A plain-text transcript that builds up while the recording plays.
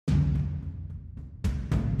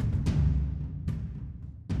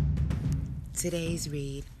Today's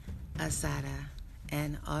read, Assata,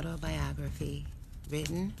 an autobiography,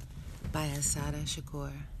 written by Assata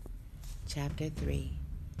Shakur. Chapter 3.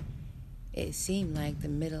 It seemed like the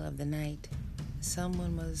middle of the night.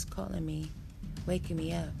 Someone was calling me, waking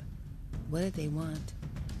me up. What did they want?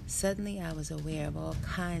 Suddenly I was aware of all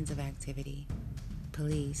kinds of activity.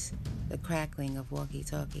 Police, the crackling of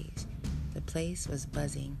walkie-talkies. The place was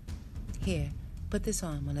buzzing. Here, put this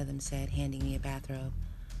on, one of them said, handing me a bathrobe.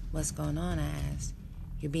 What's going on? I asked.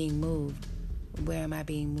 You're being moved. Where am I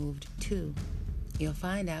being moved to? You'll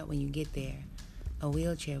find out when you get there. A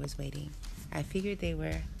wheelchair was waiting. I figured they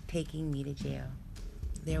were taking me to jail.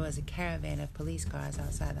 There was a caravan of police cars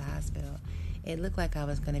outside the hospital. It looked like I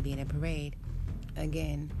was going to be in a parade.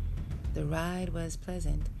 Again, the ride was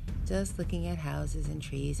pleasant, just looking at houses and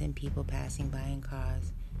trees and people passing by in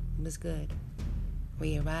cars. It was good.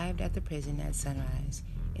 We arrived at the prison at sunrise,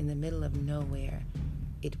 in the middle of nowhere.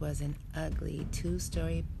 It was an ugly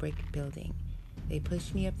 2-story brick building. They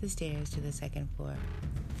pushed me up the stairs to the second floor.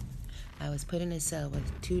 I was put in a cell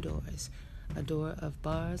with 2 doors. A door of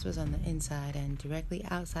bars was on the inside, and directly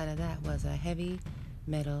outside of that was a heavy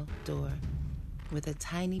metal door with a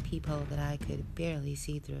tiny peephole that I could barely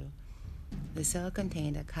see through. The cell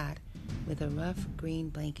contained a cot with a rough green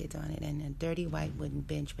blanket on it and a dirty white wooden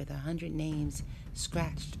bench with 100 names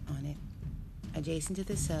scratched on it. Adjacent to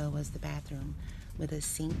the cell was the bathroom, with a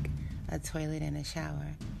sink, a toilet, and a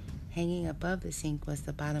shower. Hanging above the sink was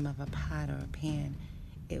the bottom of a pot or a pan.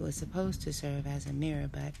 It was supposed to serve as a mirror,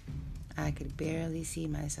 but I could barely see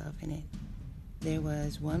myself in it. There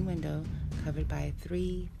was one window covered by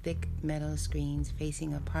 3 thick metal screens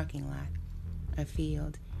facing a parking lot, a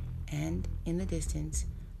field, and, in the distance,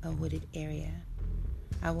 a wooded area.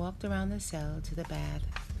 I walked around the cell to the bath,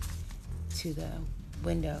 to the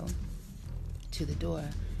window, to the door,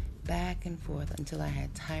 back and forth until I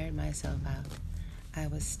had tired myself out. I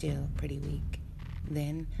was still pretty weak.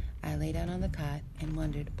 Then I lay down on the cot and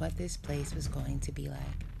wondered what this place was going to be like.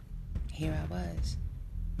 Here I was,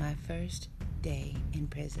 my first day in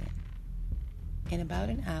prison. In about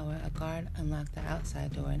an hour, a guard unlocked the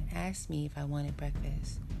outside door and asked me if I wanted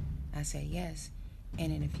breakfast. I said yes,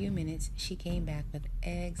 and in a few minutes she came back with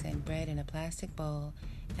eggs and bread in a plastic bowl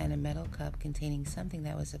and a metal cup containing something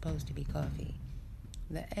that was supposed to be coffee.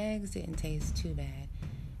 The eggs didn't taste too bad.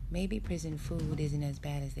 Maybe prison food isn't as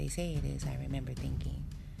bad as they say it is, I remember thinking.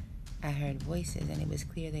 I heard voices, and it was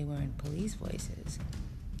clear they weren't police voices.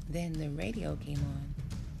 Then the radio came on.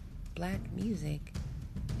 Black music.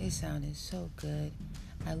 It sounded so good.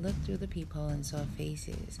 I looked through the peephole and saw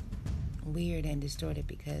faces. Weird and distorted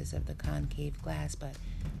because of the concave glass, but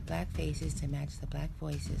black faces to match the black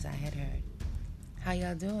voices I had heard. How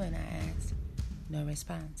y'all doing? I asked. No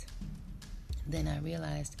response. Then I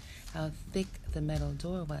realized how thick the metal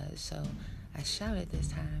door was, so I shouted this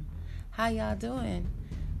time, How y'all doing?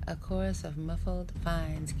 A chorus of muffled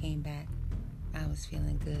whines came back. I was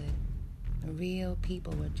feeling good. Real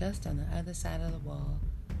people were just on the other side of the wall.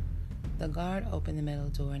 The guard opened the metal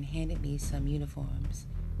door and handed me some uniforms,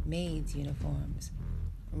 maids' uniforms,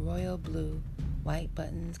 royal blue, white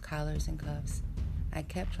buttons, collars, and cuffs. I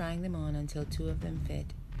kept trying them on until 2 of them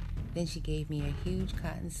fit. Then she gave me a huge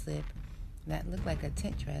cotton slip that looked like a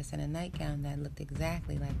tent dress and a nightgown that looked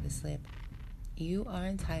exactly like the slip. You are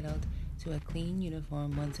entitled to a clean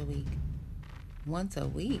uniform once a week. Once a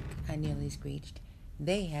week? I nearly screeched.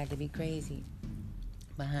 They had to be crazy.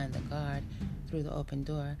 Behind the guard, through the open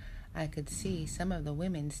door, I could see some of the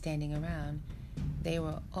women standing around. They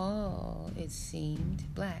were all, it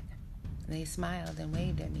seemed, black. They smiled and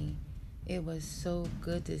waved at me. It was so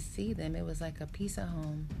good to see them. It was like a piece of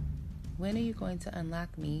home. When are you going to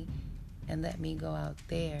unlock me and let me go out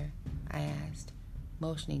there? I asked,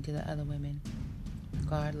 motioning to the other women. The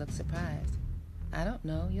guard looked surprised. I don't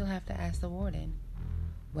know. You'll have to ask the warden.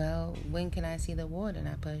 Well, when can I see the warden?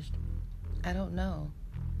 I pushed. I don't know.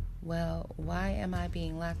 Well, why am I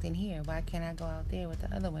being locked in here? Why can't I go out there with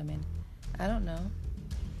the other women? I don't know.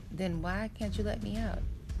 Then why can't you let me out?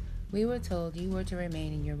 We were told you were to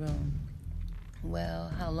remain in your room.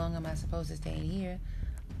 Well, how long am I supposed to stay in here,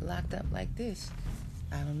 locked up like this?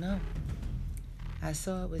 I don't know. I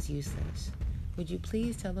saw it was useless. Would you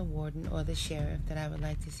please tell the warden or the sheriff that I would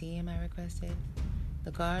like to see him, I requested.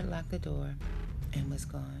 The guard locked the door and was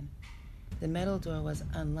gone. The metal door was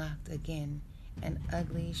unlocked again. An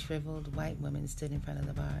ugly, shriveled white woman stood in front of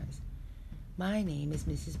the bars. My name is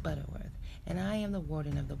Mrs. Butterworth, and I am the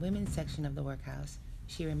warden of the women's section of the workhouse.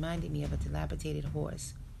 She reminded me of a dilapidated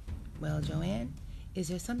horse. Well, Joanne, is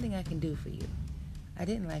there something I can do for you? I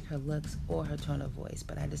didn't like her looks or her tone of voice,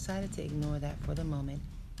 but I decided to ignore that for the moment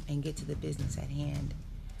and get to the business at hand.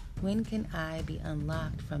 When can I be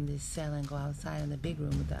unlocked from this cell and go outside in the big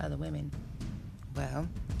room with the other women? Well,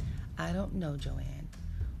 I don't know, Joanne.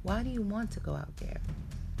 Why do you want to go out there?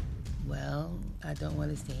 Well, I don't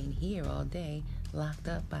want to stay in here all day, locked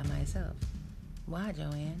up by myself. Why,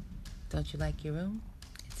 Joanne? Don't you like your room?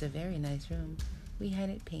 It's a very nice room. We had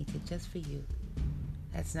it painted just for you.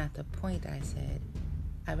 That's not the point, I said.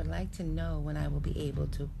 I would like to know when I will be able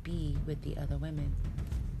to be with the other women.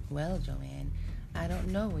 Well, Joanne, I don't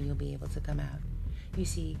know when you'll be able to come out. You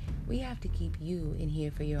see, we have to keep you in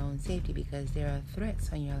here for your own safety because there are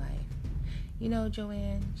threats on your life. You know,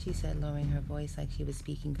 Joanne, she said, lowering her voice like she was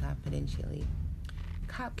speaking confidentially,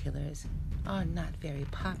 cop killers are not very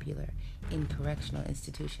popular in correctional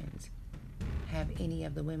institutions. Have any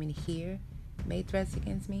of the women here made threats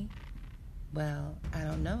against me? Well, I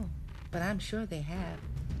don't know, but I'm sure they have.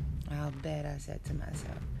 I'll bet, I said to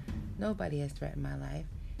myself. Nobody has threatened my life.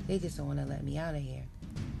 They just don't want to let me out of here.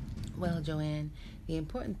 Well, Joanne, the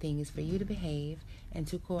important thing is for you to behave and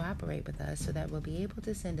to cooperate with us so that we'll be able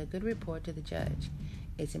to send a good report to the judge.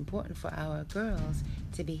 It's important for our girls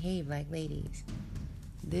to behave like ladies.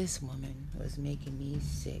 This woman was making me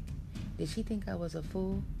sick. Did she think I was a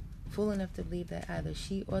fool? Fool enough to believe that either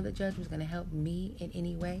she or the judge was going to help me in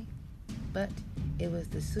any way? But it was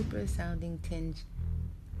the superior sounding tinge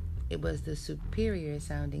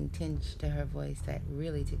to her voice that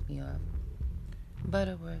really ticked me off.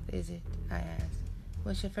 Butterworth, is it? I asked.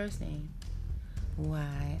 What's your first name?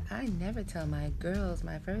 Why, I never tell my girls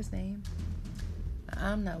my first name.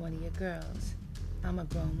 I'm not one of your girls. I'm a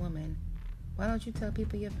grown woman. Why don't you tell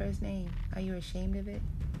people your first name? Are you ashamed of it?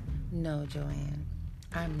 No, Joanne.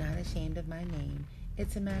 I'm not ashamed of my name.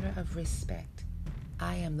 It's a matter of respect.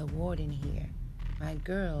 I am the warden here. My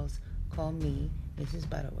girls call me Mrs.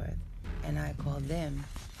 Butterworth, and I call them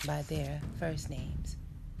by their first names.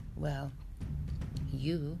 Well,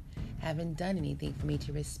 you haven't done anything for me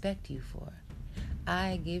to respect you for.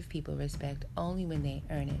 I give people respect only when they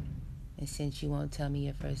earn it. And since you won't tell me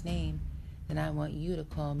your first name, then I want you to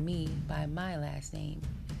call me by my last name.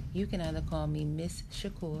 You can either call me Miss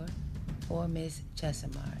Shakur or Miss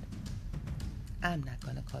Jessamard. I'm not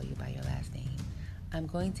going to call you by your last name. I'm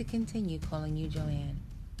going to continue calling you Joanne.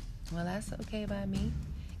 Well, that's okay by me.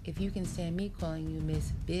 If you can stand me calling you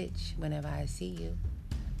Miss Bitch whenever I see you.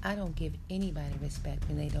 I don't give anybody respect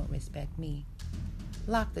when they don't respect me.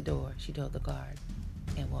 Lock the door, she told the guard,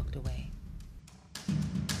 and walked away.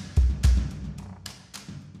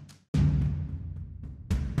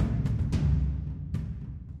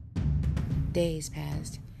 Days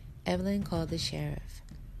passed. Evelyn called the sheriff,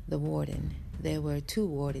 the warden. There were 2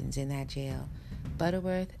 wardens in that jail,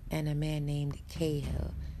 Butterworth and a man named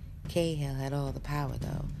Cahill. Cahill had all the power,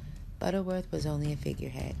 though. Butterworth was only a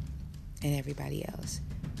figurehead, and everybody else.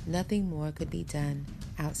 Nothing more could be done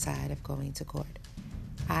outside of going to court.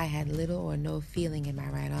 I had little or no feeling in my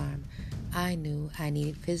right arm. I knew I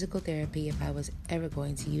needed physical therapy if I was ever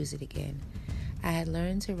going to use it again. I had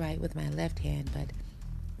learned to write with my left hand, but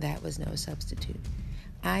that was no substitute.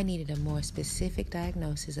 I needed a more specific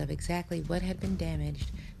diagnosis of exactly what had been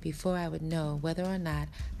damaged before I would know whether or not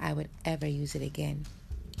I would ever use it again,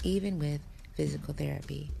 even with physical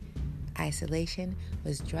therapy. Isolation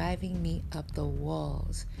was driving me up the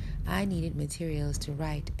walls. I needed materials to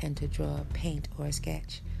write and to draw, paint, or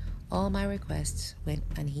sketch. All my requests went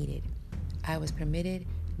unheeded. I was permitted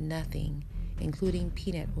nothing, including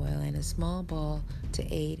peanut oil and a small ball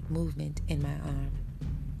to aid movement in my arm.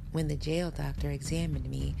 When the jail doctor examined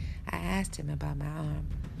me, I asked him about my arm.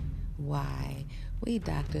 Why, we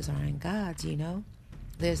doctors aren't gods, you know.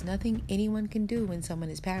 There's nothing anyone can do when someone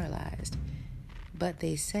is paralyzed. But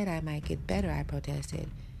they said I might get better, I protested.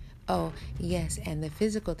 Oh, yes, and the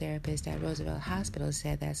physical therapist at Roosevelt Hospital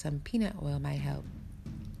said that some peanut oil might help.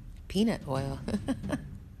 Peanut oil?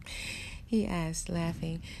 He asked,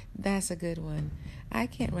 laughing. That's a good one. I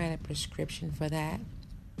can't write a prescription for that.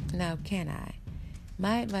 Now, can I?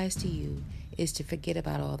 My advice to you is to forget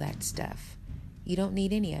about all that stuff. You don't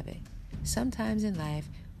need any of it. Sometimes in life,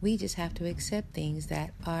 we just have to accept things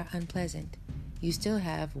that are unpleasant. You still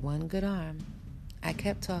have one good arm. I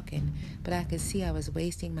kept talking, but I could see I was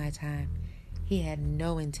wasting my time. He had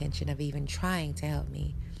no intention of even trying to help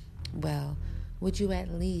me. Well, would you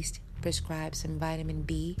at least prescribe some vitamin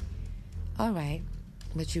B? All right,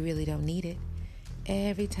 but you really don't need it.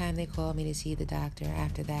 Every time they called me to see the doctor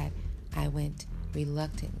after that, I went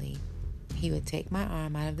reluctantly. He would take my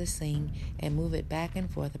arm out of the sling and move it back and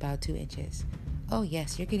forth about 2 inches. Oh,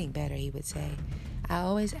 yes, you're getting better, he would say. I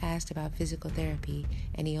always asked about physical therapy,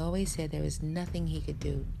 and he always said there was nothing he could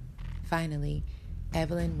do. Finally,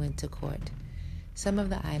 Evelyn went to court. Some of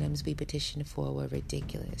the items we petitioned for were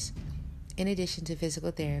ridiculous. In addition to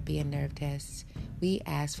physical therapy and nerve tests, we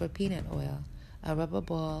asked for peanut oil, a rubber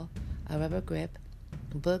ball, a rubber grip,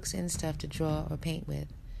 books and stuff to draw or paint with.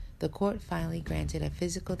 The court finally granted a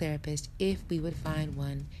physical therapist if we would find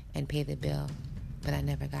one and pay the bill, but I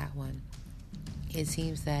never got one. It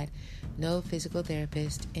seems that no physical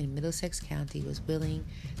therapist in Middlesex County was willing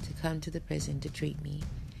to come to the prison to treat me,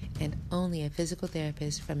 and only a physical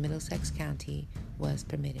therapist from Middlesex County was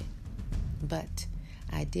permitted. But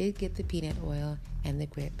I did get the peanut oil and the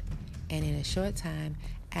grip, and in a short time,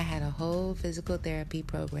 I had a whole physical therapy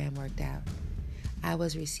program worked out. I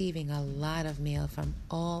was receiving a lot of mail from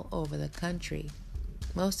all over the country.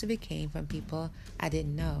 Most of it came from people I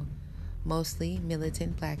didn't know, mostly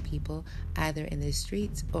militant black people, either in the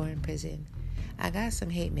streets or in prison. I got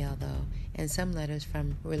some hate mail, though, and some letters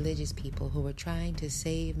from religious people who were trying to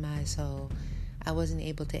save my soul. I wasn't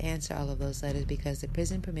able to answer all of those letters because the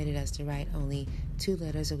prison permitted us to write only 2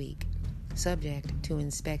 letters a week, subject to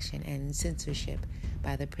inspection and censorship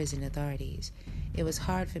by the prison authorities. It was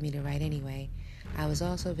hard for me to write anyway. I was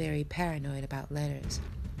also very paranoid about letters.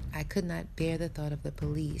 I could not bear the thought of the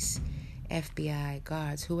police, FBI,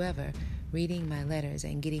 guards, whoever, reading my letters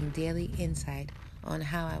and getting daily insight on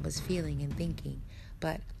how I was feeling and thinking.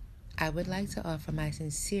 But I would like to offer my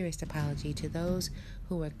sincerest apology to those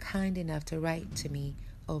who were kind enough to write to me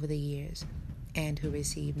over the years and who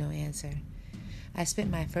received no answer. I spent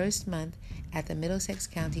my first month at the Middlesex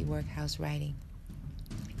County Workhouse writing.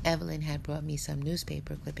 Evelyn had brought me some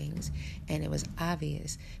newspaper clippings, and it was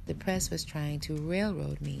obvious the press was trying to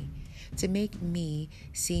railroad me, to make me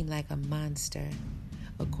seem like a monster.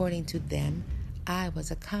 According to them, I was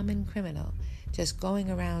a common criminal, just going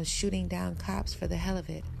around shooting down cops for the hell of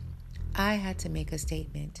it. I had to make a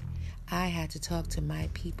statement. I had to talk to my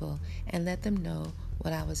people and let them know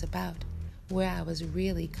what I was about, where I was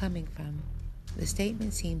really coming from. The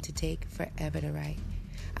statement seemed to take forever to write.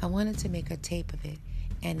 I wanted to make a tape of it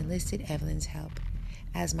and enlisted Evelyn's help.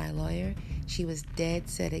 As my lawyer, she was dead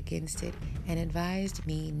set against it and advised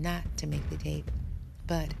me not to make the tape.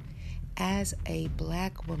 But as a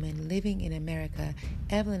black woman living in America,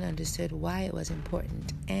 Evelyn understood why it was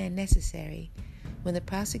important and necessary. When the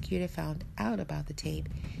prosecutor found out about the tape,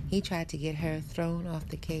 he tried to get her thrown off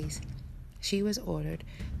the case. She was ordered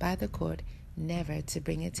by the court never to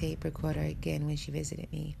bring a tape recorder again when she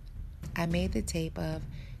visited me. I made the tape of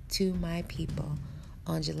To My People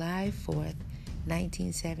on July 4th,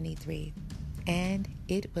 1973, and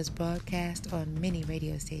it was broadcast on many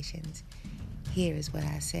radio stations. Here is what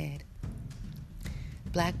I said.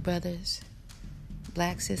 Black brothers,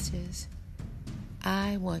 black sisters,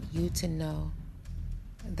 I want you to know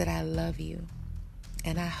that I love you,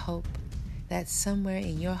 and I hope that somewhere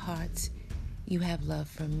in your hearts you have love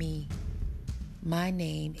for me. My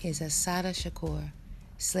name is Assata Shakur,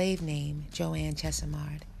 slave name Joanne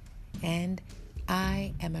Chesimard, and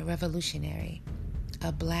I am a revolutionary,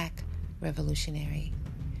 a black revolutionary.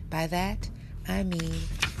 By that, I mean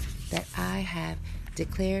that I have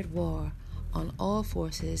declared war on all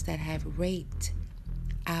forces that have raped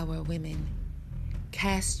our women,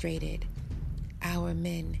 castrated our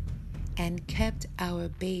men, and kept our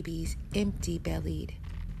babies empty-bellied.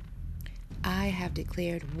 I have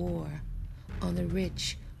declared war on the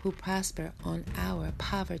rich who prosper on our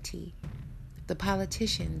poverty, the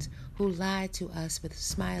politicians who lie to us with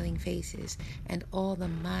smiling faces, and all the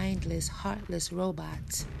mindless, heartless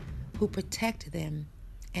robots who protect them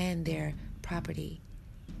and their property.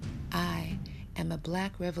 I am a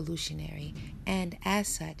black revolutionary, and as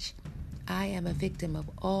such, I am a victim of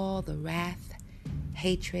all the wrath,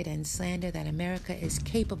 hatred, and slander that America is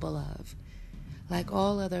capable of. Like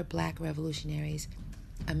all other black revolutionaries,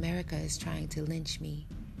 America is trying to lynch me.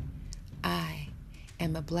 I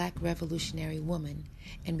am a black revolutionary woman,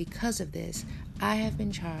 and because of this, I have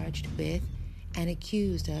been charged with and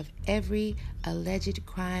accused of every alleged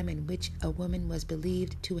crime in which a woman was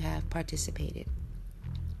believed to have participated.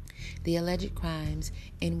 The alleged crimes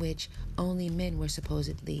in which only men were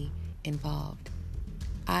supposedly involved.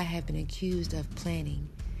 I have been accused of planning.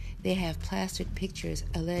 They have plastered pictures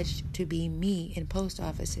alleged to be me in post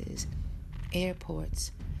offices,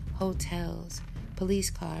 airports, hotels, police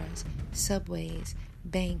cars, subways,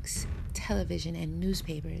 banks, television, and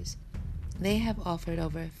newspapers. They have offered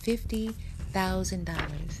over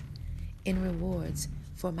 $50,000 in rewards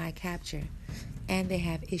for my capture, and they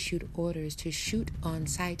have issued orders to shoot on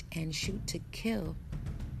sight and shoot to kill.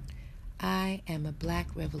 I am a black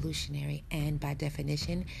revolutionary, and by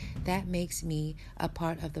definition, that makes me a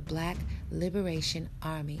part of the Black Liberation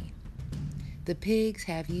Army. The pigs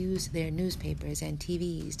have used their newspapers and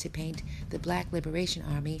TVs to paint the Black Liberation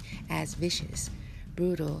Army as vicious,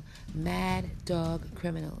 brutal, mad dog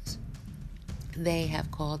criminals. They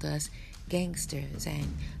have called us gangsters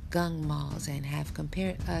and gung mols and have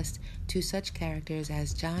compared us to such characters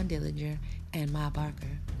as John Dillinger and Ma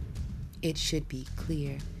Barker. It should be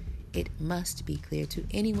clear, it must be clear to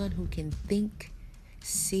anyone who can think,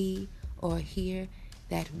 see, or hear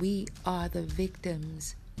that we are the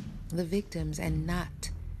victims and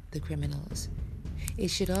not the criminals. It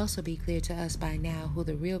should also be clear to us by now who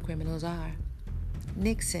the real criminals are.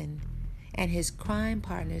 Nixon and his crime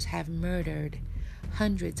partners have murdered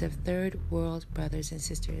hundreds of third world brothers and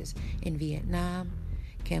sisters in Vietnam,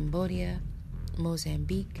 Cambodia,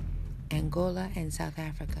 Mozambique, Angola, and South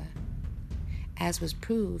Africa. As was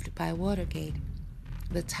proved by Watergate,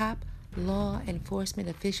 the top law enforcement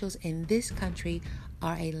officials in this country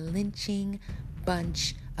are a lynching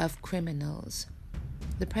bunch of criminals.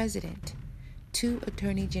 The president, 2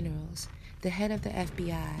 attorney generals, the head of the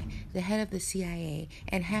FBI, the head of the CIA,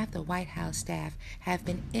 and half the White House staff have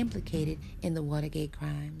been implicated in the Watergate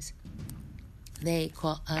crimes. They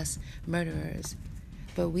call us murderers,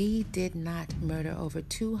 but we did not murder over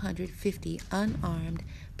 250 unarmed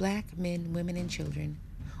black men, women, and children,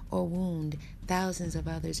 or wound thousands of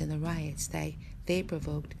others in the riots that they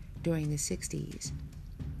provoked during the 60s.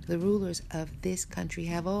 The rulers of this country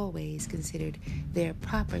have always considered their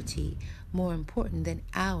property more important than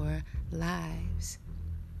our lives.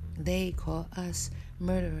 They call us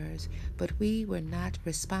murderers, but we were not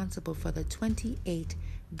responsible for the 28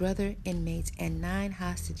 brother inmates and 9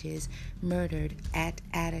 hostages murdered at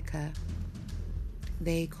Attica.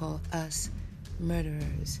 They call us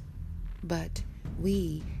murderers, but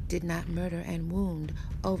we did not murder and wound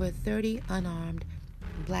over 30 unarmed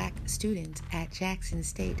black students at Jackson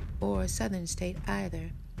State or Southern State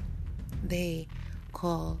either. They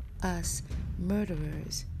call us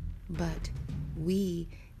murderers, but we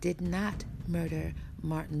did not murder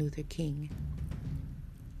Martin Luther King,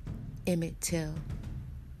 Emmett Till,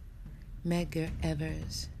 Medgar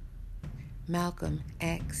Evers, Malcolm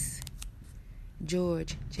X,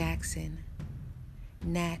 George Jackson,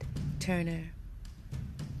 Nat Turner,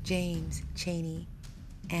 James Chaney,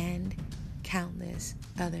 and countless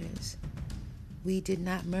others. We did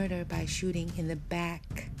not murder by shooting in the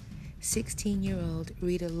back 16-year-old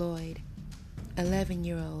Rita Lloyd,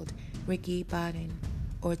 11-year-old Ricky Bodden,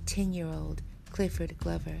 or 10-year-old Clifford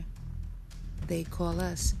Glover. They call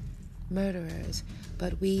us murderers,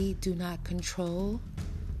 but we do not control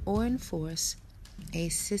or enforce a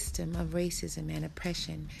system of racism and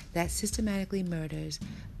oppression that systematically murders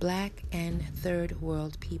black and third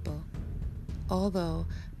world people. Although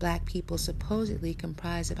black people supposedly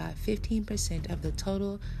comprise about 15% of the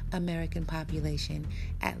total American population,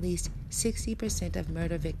 at least 60% of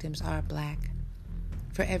murder victims are black.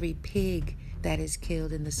 For every pig that is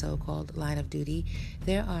killed in the so-called line of duty,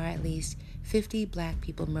 there are at least 50 black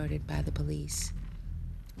people murdered by the police.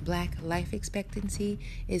 Black life expectancy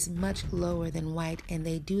is much lower than white, and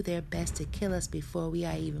they do their best to kill us before we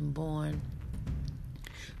are even born.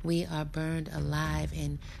 We are burned alive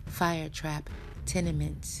in fire trap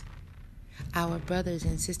tenements. Our brothers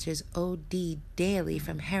and sisters OD daily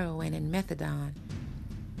from heroin and methadone.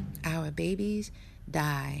 Our babies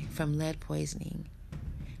die from lead poisoning.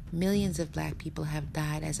 Millions of black people have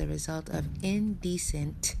died as a result of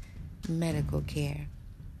indecent medical care.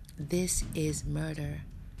 This is murder.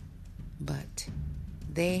 But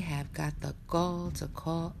they have got the gall to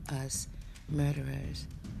call us murderers.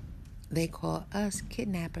 They call us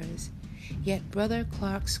kidnappers. Yet Brother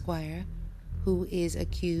Clark Squire, who is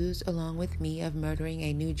accused along with me of murdering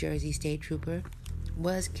a New Jersey state trooper,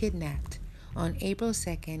 was kidnapped on April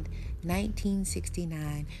 2nd,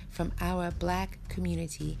 1969 from our black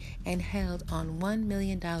community and held on $1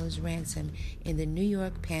 million ransom in the New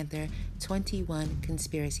York Panther 21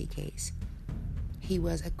 conspiracy case. He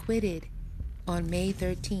was acquitted on May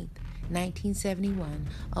 13th, 1971,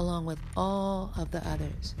 along with all of the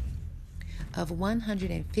others, of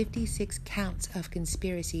 156 counts of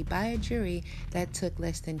conspiracy by a jury that took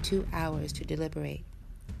less than 2 hours to deliberate.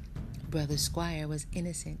 Brother Squire was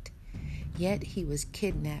innocent, yet he was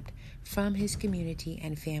kidnapped from his community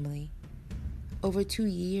and family. Over 2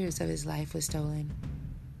 years of his life was stolen,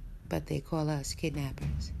 but they call us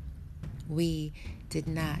kidnappers. We did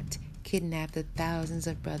not kidnap the thousands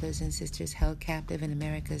of brothers and sisters held captive in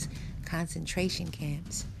America's concentration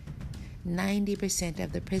camps. 90%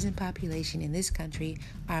 of the prison population in this country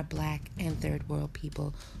are black and third world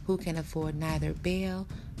people who can afford neither bail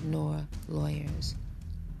nor lawyers.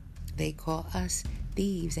 They call us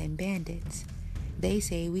thieves and bandits. They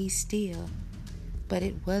say we steal, But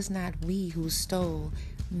it was not we who stole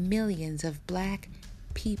millions of black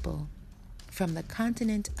people from the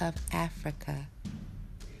continent of Africa.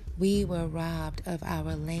 We were robbed of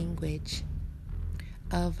our language,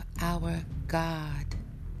 of our God,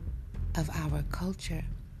 of our culture,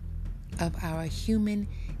 of our human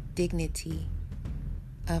dignity,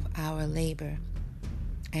 of our labor,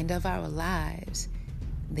 and of our lives.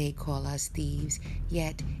 They call us thieves,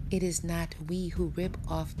 yet it is not we who rip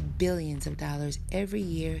off billions of dollars every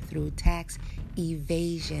year through tax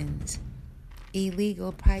evasions,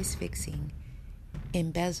 illegal price fixing,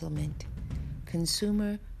 embezzlement,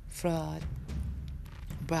 consumer fraud,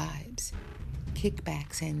 bribes,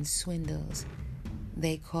 kickbacks, and swindles.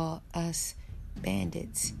 They call us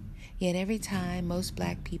bandits. Yet every time most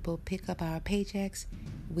black people pick up our paychecks,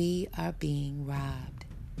 we are being robbed.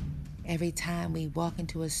 Every time we walk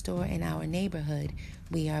into a store in our neighborhood,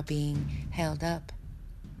 we are being held up.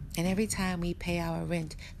 And every time we pay our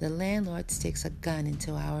rent, the landlord sticks a gun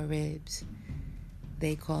into our ribs.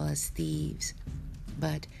 They call us thieves.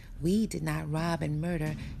 But we did not rob and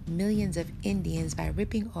murder millions of Indians by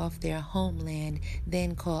ripping off their homeland,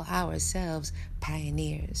 then call ourselves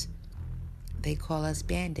pioneers. They call us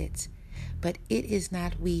bandits. But it is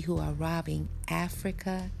not we who are robbing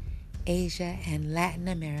Africa, Asia, and Latin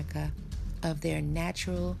America of their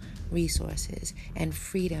natural resources and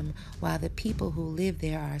freedom while the people who live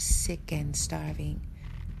there are sick and starving.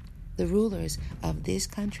 The rulers of this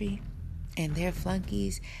country and their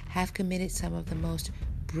flunkies have committed some of the most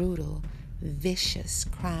brutal, vicious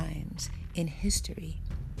crimes in history.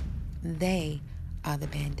 They are the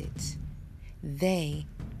bandits. They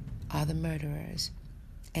are the murderers,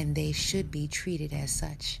 and they should be treated as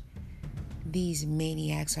such. These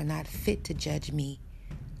maniacs are not fit to judge me,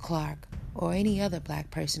 Clark, or any other black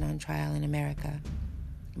person on trial in America.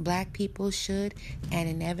 Black people should and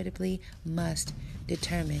inevitably must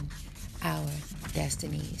determine our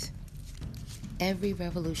destinies. Every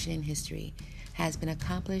revolution in history has been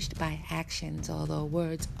accomplished by actions, although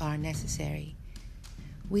words are necessary.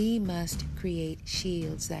 We must create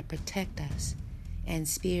shields that protect us and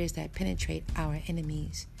spears that penetrate our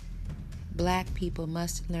enemies. Black people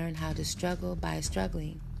must learn how to struggle by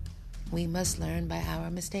struggling. We must learn by our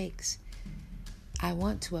mistakes. I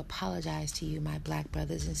want to apologize to you, my black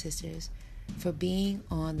brothers and sisters, for being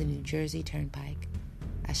on the New Jersey Turnpike.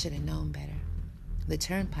 I should have known better. The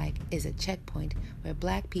Turnpike is a checkpoint where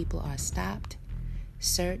black people are stopped,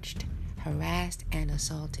 searched, harassed, and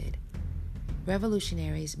assaulted.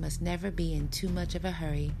 Revolutionaries must never be in too much of a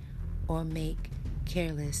hurry or make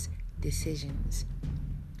careless decisions.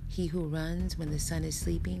 He who runs when the sun is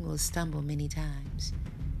sleeping will stumble many times.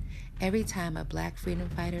 Every time a black freedom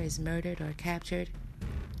fighter is murdered or captured,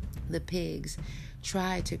 the pigs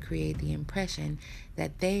try to create the impression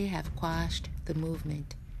that they have quashed the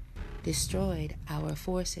movement, destroyed our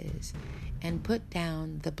forces, and put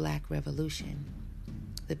down the black revolution.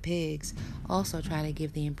 The pigs also try to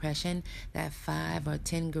give the impression that 5 or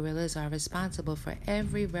 10 guerrillas are responsible for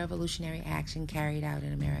every revolutionary action carried out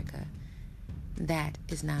in America. That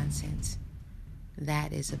is nonsense.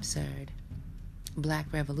 That is absurd.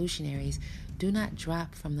 Black revolutionaries do not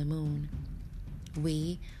drop from the moon.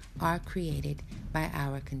 We are created by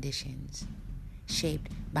our conditions,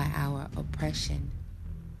 shaped by our oppression.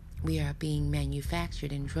 We are being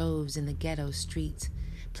manufactured in droves in the ghetto streets,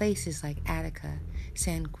 places like Attica,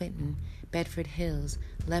 San Quentin, Bedford Hills,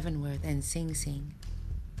 Leavenworth, and Sing Sing.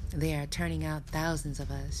 They are turning out thousands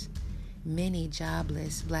of us. Many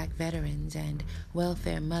jobless black veterans and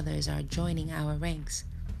welfare mothers are joining our ranks.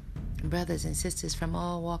 Brothers and sisters from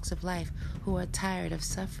all walks of life who are tired of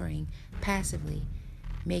suffering passively,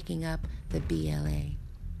 making up the BLA.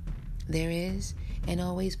 There is and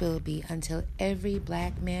always will be, until every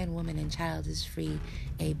black man, woman, and child is free,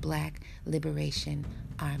 a Black Liberation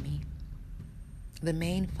Army. The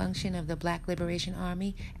main function of the Black Liberation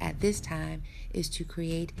Army at this time is to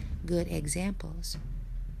create good examples,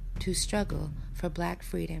 to struggle for black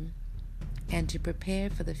freedom, and to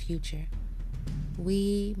prepare for the future.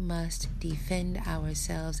 We must defend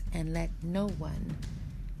ourselves and let no one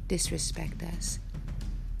disrespect us.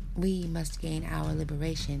 We must gain our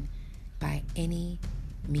liberation by any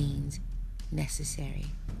means necessary.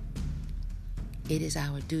 It is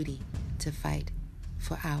our duty to fight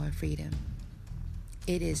for our freedom.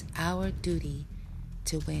 It is our duty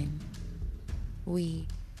to win. We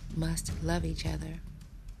must love each other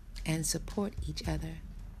and support each other.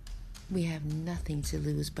 We have nothing to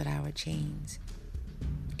lose but our chains.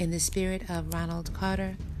 In the spirit of Ronald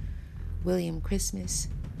Carter, William Christmas,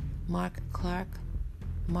 Mark Clark,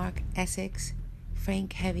 Mark Essex,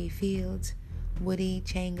 Frank Heavy Fields, Woody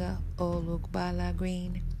Changa Olukbala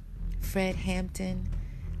Green, Fred Hampton,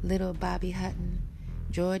 Little Bobby Hutton,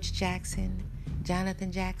 George Jackson,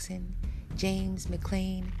 Jonathan Jackson, James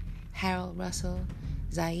McLean, Harold Russell,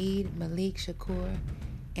 Zaid Malik Shakur,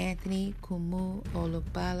 Anthony Kumu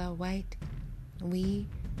Olukbala White. We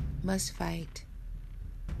must fight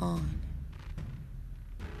on.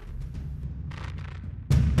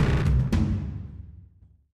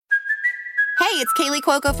 Hey, it's Kaylee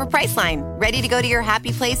Cuoco for Priceline. Ready to go to your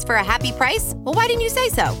happy place for a happy price? Well, why didn't you say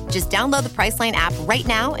so? Just download the Priceline app right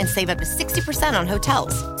now and save up to 60% on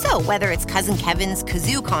hotels. So whether it's Cousin Kevin's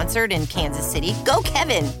Kazoo Concert in Kansas City, go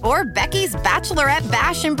Kevin, or Becky's Bachelorette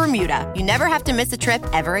Bash in Bermuda, you never have to miss a trip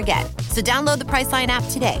ever again. So download the Priceline app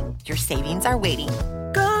today. Your savings are waiting.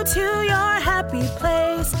 Go to your happy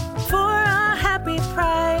place for a happy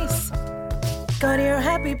price. Go to your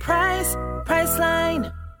happy price,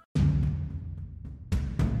 Priceline.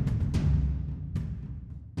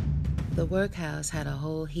 The workhouse had a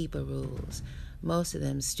whole heap of rules, most of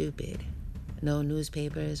them stupid. No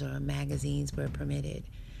newspapers or magazines were permitted.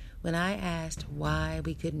 When I asked why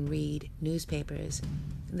we couldn't read newspapers,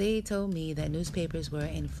 they told me that newspapers were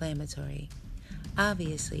inflammatory.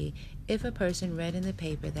 Obviously, if a person read in the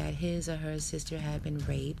paper that his or her sister had been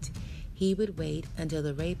raped, he would wait until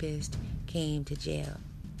the rapist came to jail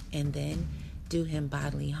and then do him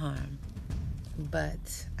bodily harm.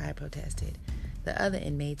 But I protested. The other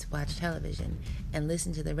inmates watched television and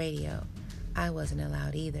listened to the radio. I wasn't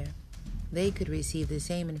allowed either. They could receive the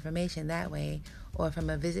same information that way or from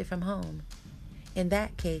a visit from home. In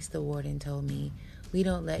that case, the warden told me, we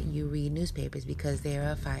don't let you read newspapers because they are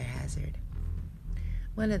a fire hazard.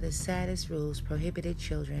 One of the saddest rules prohibited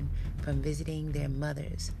children from visiting their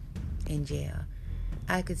mothers in jail.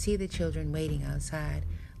 I could see the children waiting outside,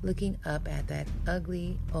 looking up at that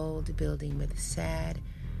ugly old building with sad,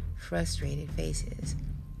 frustrated faces.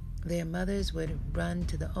 Their mothers would run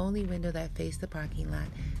to the only window that faced the parking lot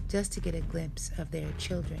just to get a glimpse of their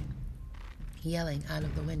children. Yelling out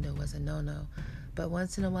of the window was a no-no, but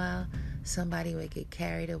once in a while, somebody would get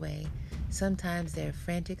carried away. Sometimes their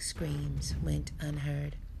frantic screams went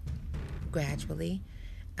unheard. Gradually,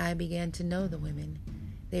 I began to know the women.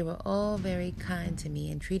 They were all very kind to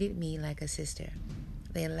me and treated me like a sister.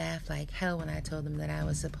 They laughed like hell when I told them that I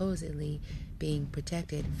was supposedly being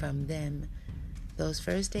protected from them. Those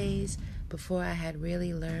first days, before I had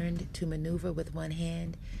really learned to maneuver with one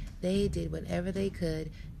hand, they did whatever they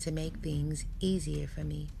could to make things easier for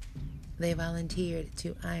me. They volunteered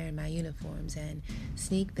to iron my uniforms and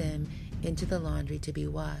sneak them into the laundry to be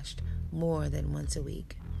washed more than once a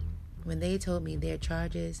week. When they told me their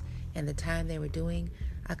charges and the time they were doing,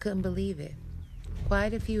 I couldn't believe it.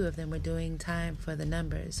 Quite a few of them were doing time for the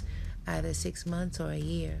numbers, either 6 months or a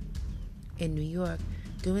year. In New York,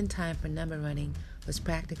 doing time for number running was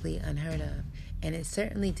practically unheard of, and it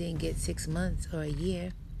certainly didn't get 6 months or a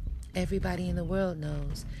year. Everybody in the world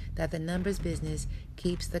knows that the numbers business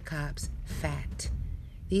keeps the cops fat.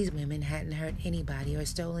 These women hadn't hurt anybody or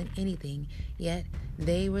stolen anything, yet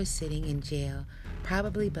they were sitting in jail,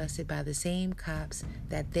 probably busted by the same cops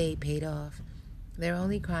that they paid off. Their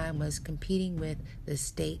only crime was competing with the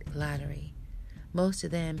state lottery. Most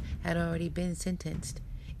of them had already been sentenced.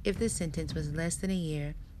 If the sentence was less than a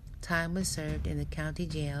year, time was served in the county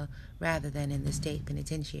jail rather than in the state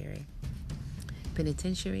penitentiary.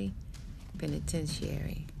 Penitentiary.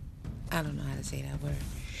 I don't know how to say that word.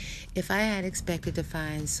 If I had expected to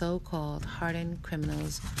find so-called hardened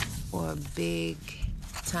criminals or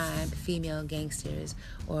big-time female gangsters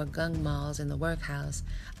or gung mols in the workhouse,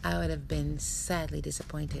 I would have been sadly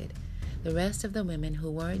disappointed. The rest of the women who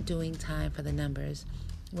weren't doing time for the numbers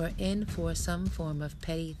were in for some form of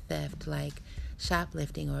petty theft like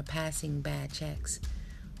shoplifting or passing bad checks.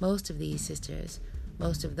 Most of those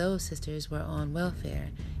sisters were on welfare,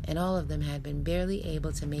 and all of them had been barely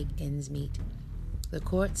able to make ends meet. The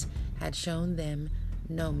courts had shown them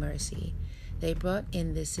no mercy. They brought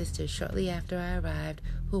in this sister shortly after I arrived,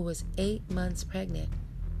 who was 8 months pregnant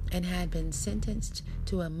and had been sentenced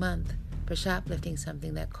to a month for shoplifting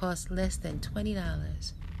something that cost less than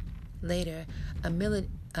 $20. Later, a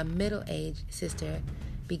middle-aged sister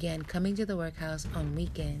began coming to the workhouse on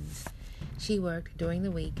weekends. She worked during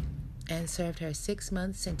the week and served her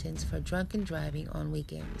 6-month sentence for drunken driving on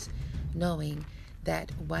weekends, knowing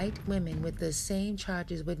that white women with the same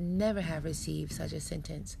charges would never have received such a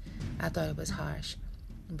sentence. I thought it was harsh,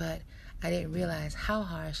 but I didn't realize how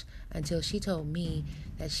harsh until she told me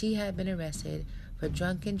that she had been arrested for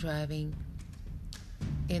drunken driving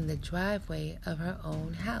in the driveway of her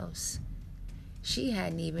own house. She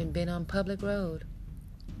hadn't even been on public road.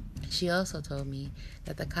 She also told me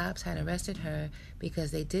that the cops had arrested her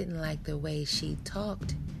because they didn't like the way she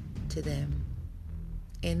talked to them.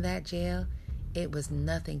 In that jail, it was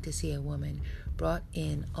nothing to see a woman brought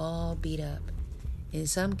in all beat up. In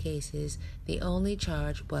some cases, the only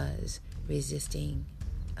charge was resisting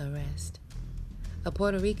arrest. A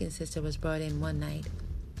Puerto Rican sister was brought in one night.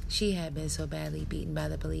 She had been so badly beaten by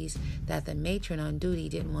the police that the matron on duty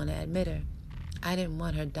didn't want to admit her. I didn't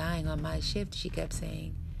want her dying on my shift, she kept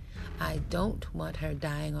saying. I don't want her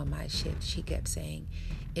dying on my shift, she kept saying.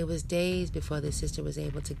 It was days before the sister was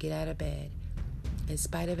able to get out of bed. In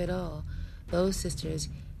spite of it all, those sisters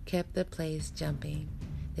kept the place jumping.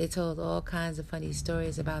 They told all kinds of funny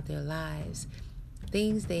stories about their lives,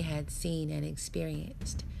 things they had seen and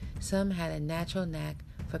experienced. Some had a natural knack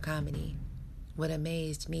for comedy. What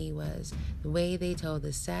amazed me was the way they told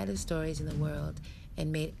the saddest stories in the world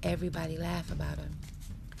and made everybody laugh about them.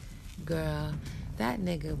 Girl, that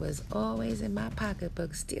nigga was always in my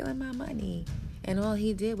pocketbook stealing my money, and all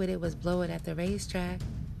he did with it was blow it at the racetrack.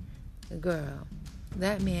 Girl,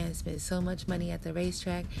 that man spent so much money at the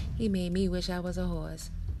racetrack, he made me wish I was a horse.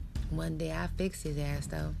 One day I fixed his ass,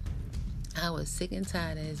 though. I was sick and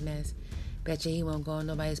tired of his mess. Betcha he won't go in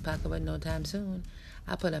nobody's pocketbook no time soon.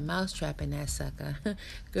 I put a mousetrap in that sucker.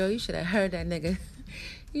 Girl, you should have heard that nigga.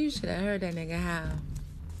 You should have heard that nigga howl.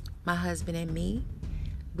 My husband and me,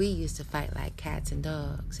 we used to fight like cats and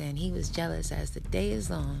dogs, and he was jealous as the day is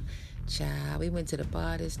long. Child, we went to the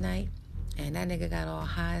bar this night, and that nigga got all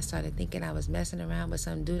high and started thinking I was messing around with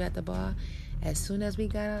some dude at the bar. As soon as we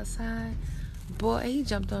got outside, boy, he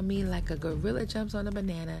jumped on me like a gorilla jumps on a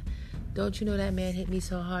banana. Don't you know that man hit me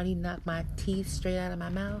so hard he knocked my teeth straight out of my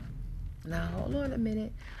mouth? Now, hold on a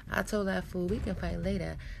minute. I told that fool we can fight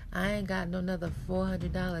later. I ain't got no another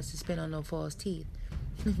 $400 to spend on no false teeth.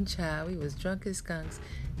 Child, we was drunk as skunks,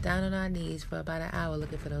 down on our knees for about an hour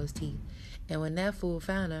looking for those teeth. And when that fool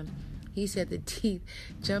found them, he said the teeth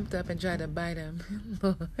jumped up and tried to bite him.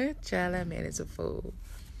 Lord, child, that man is a fool.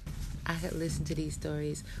 I could listen to these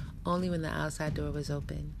stories only when the outside door was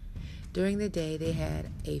open. During the day, they had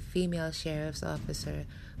a female sheriff's officer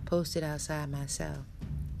posted outside my cell.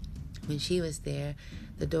 When she was there,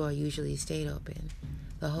 the door usually stayed open.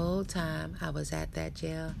 The whole time I was at that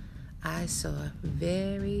jail, I saw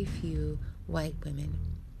very few white women.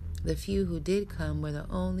 The few who did come were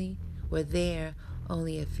there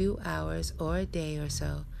only a few hours or a day or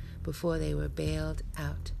so before they were bailed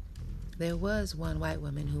out. There was one white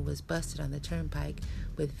woman who was busted on the turnpike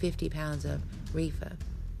with 50 pounds of reefer.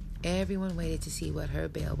 Everyone waited to see what her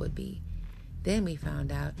bail would be. Then we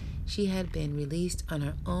found out she had been released on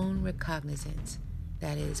her own recognizance,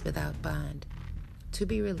 that is, without bond. To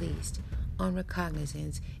be released on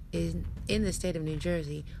recognizance is, in the state of New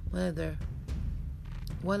Jersey, one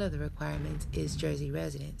of the requirements is Jersey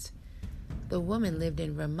residence. The woman lived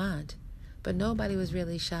in Vermont, but nobody was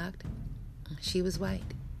really shocked. She was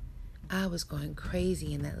white. I was going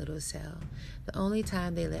crazy in that little cell. The only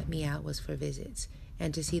time they let me out was for visits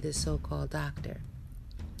and to see the so-called doctor.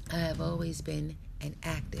 I have always been an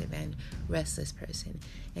active and restless person,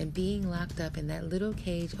 and being locked up in that little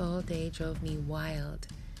cage all day drove me wild.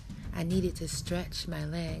 I needed to stretch my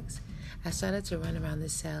legs. I started to run around the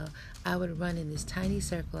cell. I would run in this tiny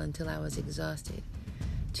circle until I was exhausted.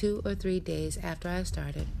 2 or 3 days after I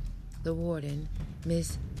started, the warden,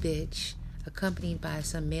 Miss Bitch, accompanied by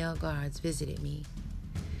some male guards, visited me.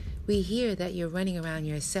 "We hear that you're running around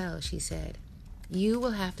your cell," she said. "You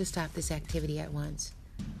will have to stop this activity at once."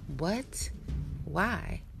 "What?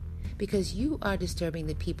 Why?" "Because you are disturbing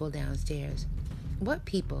the people downstairs." "What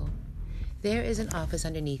people?" "There is an office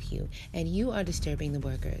underneath you, and you are disturbing the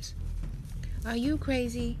workers." "Are you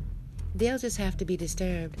crazy? They'll just have to be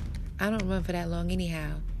disturbed. I don't run for that long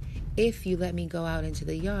anyhow. If you let me go out into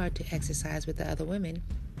the yard to exercise with the other women,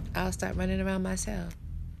 I'll stop running around my cell."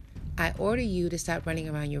 "I order you to stop running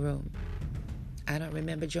around your room." "I don't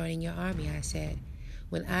remember joining your army," I said.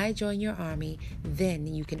 "When I join your army, then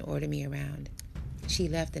you can order me around." She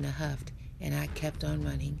left in a huff, and I kept on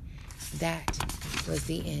running. That was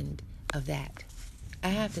the end of that. I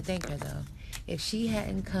have to thank her, though. If she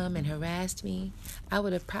hadn't come and harassed me, I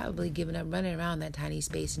would have probably given up running around that tiny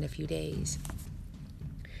space in a few days.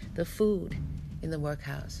 The food in the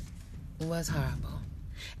workhouse was horrible.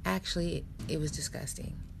 Actually, it was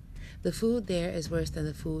disgusting. The food there is worse than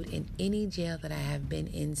the food in any jail that I have been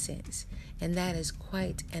in since, and that is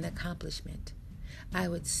quite an accomplishment. I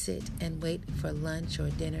would sit and wait for lunch or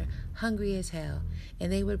dinner, hungry as hell,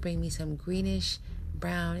 and they would bring me some greenish,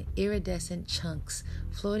 brown, iridescent chunks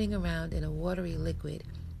floating around in a watery liquid,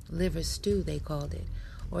 liver stew they called it,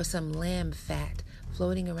 or some lamb fat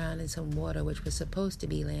floating around in some water which was supposed to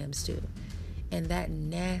be lamb stew. And that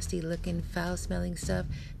nasty-looking, foul-smelling stuff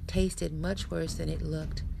tasted much worse than it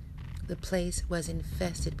looked. The place was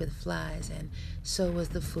infested with flies, and so was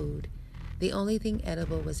the food. The only thing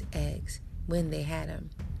edible was eggs, when they had 'em,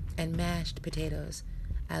 and mashed potatoes.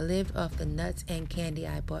 I lived off the nuts and candy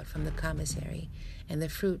I bought from the commissary, and the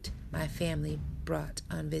fruit my family brought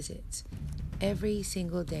on visits. Every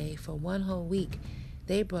single day for 1 whole week,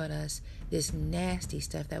 they brought us this nasty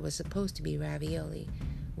stuff that was supposed to be ravioli.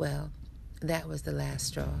 Well, that was the last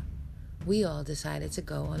straw. We all decided to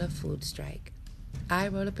go on a food strike. I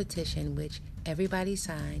wrote a petition which everybody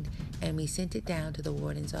signed, and we sent it down to the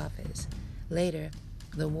warden's office. Later,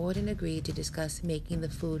 the warden agreed to discuss making the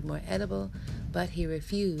food more edible, but he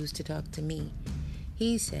refused to talk to me.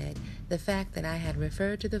 He said the fact that I had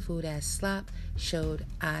referred to the food as slop showed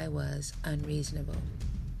I was unreasonable.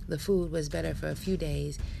 The food was better for a few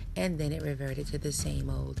days, and then it reverted to the same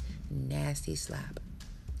old nasty slop.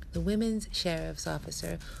 The women's sheriff's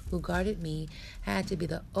officer who guarded me had to be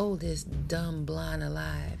the oldest dumb blonde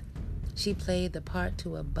alive. She played the part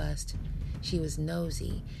to a bust. She was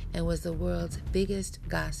nosy and was the world's biggest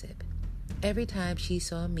gossip. Every time she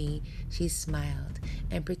saw me, she smiled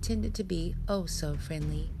and pretended to be oh so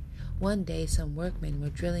friendly. One day, some workmen were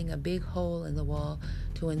drilling a big hole in the wall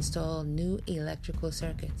to install new electrical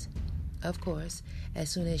circuits. Of course, as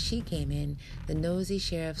soon as she came in, the nosy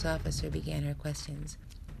sheriff's officer began her questions.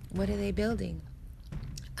 "What are they building?"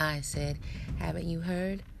 I said, "Haven't you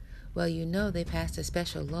heard? Well, you know they passed a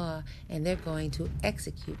special law and they're going to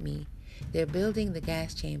execute me. They're building the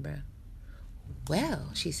gas chamber."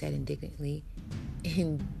 "Well," she said indignantly.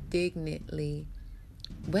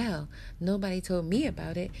 "Well, nobody told me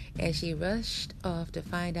about it," and she rushed off to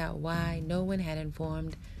find out why no one had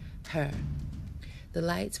informed her. The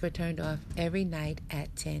lights were turned off every night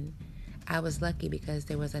at 10. I was lucky because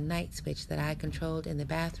there was a night switch that I controlled in the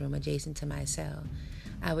bathroom adjacent to my cell.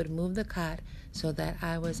 I would move the cot so that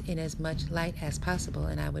I was in as much light as possible,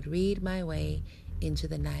 and I would read my way into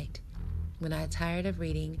the night. When I tired of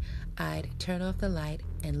reading, I'd turn off the light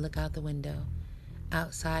and look out the window.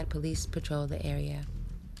 Outside, police patrolled the area.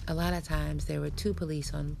 A lot of times there were 2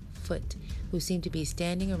 police on foot who seemed to be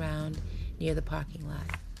standing around near the parking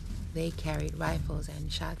lot. They carried rifles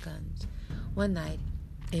and shotguns. One night,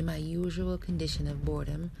 in my usual condition of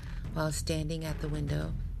boredom, while standing at the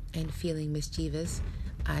window and feeling mischievous,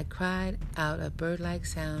 I cried out a bird-like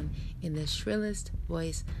sound in the shrillest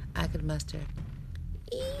voice I could muster.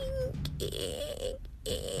 "Eek, eek,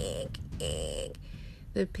 eek, eek."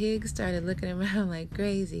 The pigs started looking around like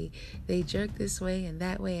crazy. They jerked this way and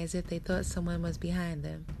that way as if they thought someone was behind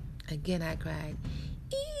them. Again I cried,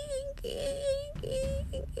 "Eek, eek,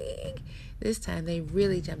 eek, eek." This time they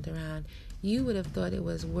really jumped around. You would have thought it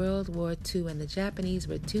was World War II and the Japanese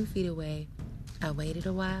were 2 feet away. I waited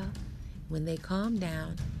a while. When they calmed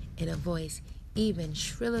down, in a voice even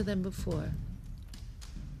shriller than before,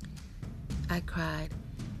 I cried,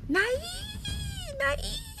 "Nai! Nai!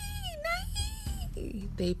 Nai!"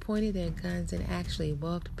 They pointed their guns and actually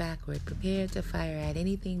walked backward, prepared to fire at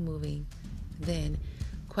anything moving. Then,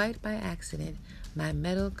 quite by accident, my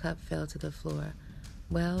metal cup fell to the floor.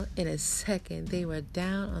 Well, in a second, they were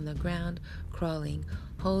down on the ground, crawling,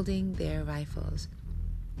 holding their rifles.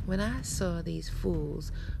 When I saw these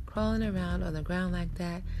fools crawling around on the ground like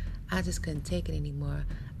that, I just couldn't take it anymore.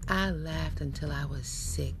 I laughed until I was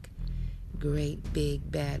sick. Great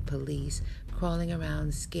big bad police crawling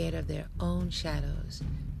around scared of their own shadows.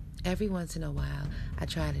 Every once in a while, I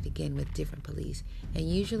tried it again with different police, and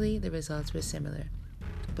usually the results were similar,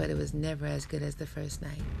 but it was never as good as the first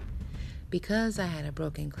night. Because I had a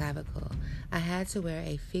broken clavicle, I had to wear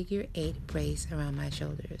a figure-8 brace around my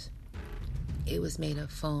shoulders. It was made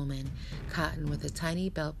of foam and cotton with a tiny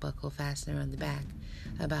belt buckle fastener on the back,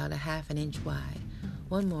 about 1/2 inch wide.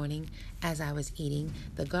 One morning, as I was eating,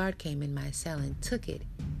 the guard came in my cell and took it.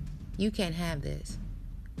 "You can't have this."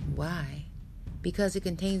 "Why?" "Because it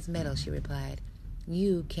contains metal," she replied.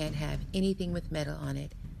 "You can't have anything with metal on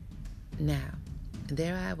it." Now,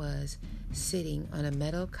 there I was, sitting on a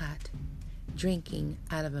metal cot, drinking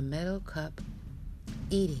out of a metal cup,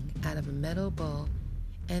 eating out of a metal bowl,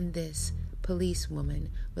 and this policewoman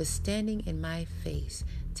was standing in my face,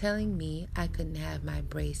 telling me I couldn't have my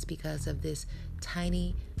brace because of this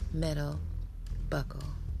tiny metal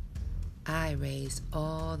buckle. I raised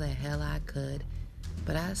all the hell I could,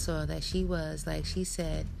 but I saw that she was, like she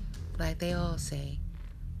said, like they all say,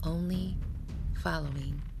 only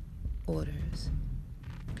following orders.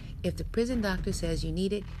 If the prison doctor says you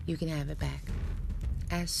need it, you can have it back.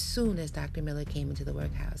 As soon as Dr. Miller came into the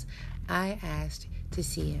workhouse, I asked to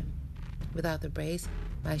see him. Without the brace,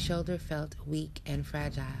 my shoulder felt weak and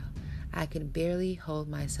fragile. I could barely hold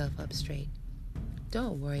myself up straight.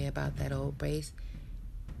 "Don't worry about that old brace,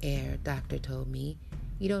 doctor told me.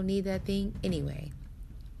 "You don't need that thing anyway."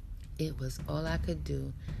 It was all I could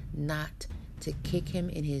do not to kick him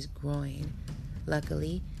in his groin.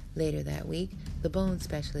 Luckily, later that week, the bone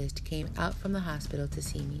specialist came out from the hospital to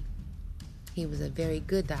see me. He was a very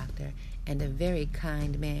good doctor and a very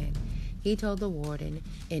kind man. He told the warden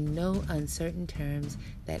in no uncertain terms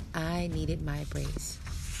that I needed my brace,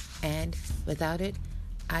 and without it,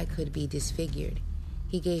 I could be disfigured.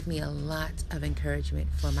 He gave me a lot of encouragement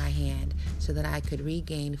for my hand so that I could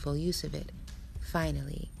regain full use of it.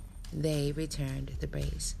 Finally, they returned the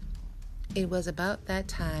brace. It was about that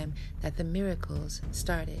time that the miracles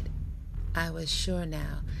started. I was sure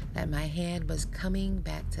now that my hand was coming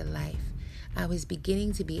back to life. I was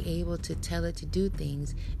beginning to be able to tell it to do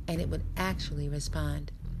things, and it would actually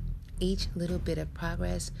respond. Each little bit of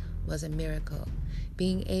progress was a miracle.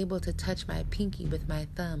 Being able to touch my pinky with my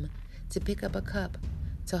thumb, to pick up a cup,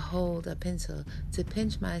 to hold a pencil, to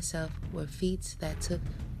pinch myself were feats that took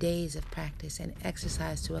days of practice and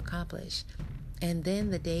exercise to accomplish. And then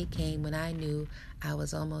the day came when I knew I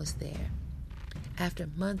was almost there. After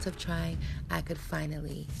months of trying, I could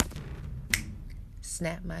finally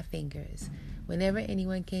snap my fingers. Whenever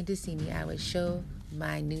anyone came to see me, I would show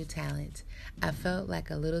my new talent. I felt like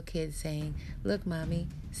a little kid saying, "Look, Mommy,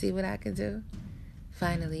 see what I can do?"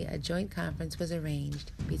 Finally, a joint conference was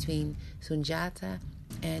arranged between Sunjata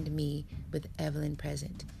and me with Evelyn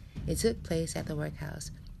present. It took place at the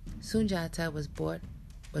workhouse. Sunjata was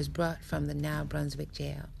brought from the New Brunswick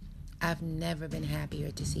jail. I've never been happier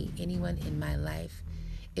to see anyone in my life.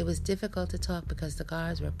 It was difficult to talk because the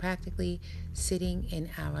guards were practically sitting in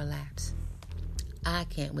our laps. I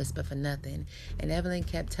can't whisper for nothing, and Evelyn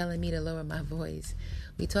kept telling me to lower my voice.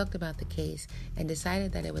 We talked about the case and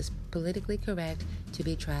decided that it was politically correct to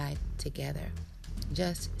be tried together.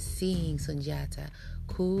 Just seeing Sunjata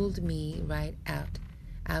cooled me right out.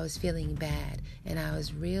 I was feeling bad, and I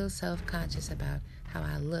was real self-conscious about how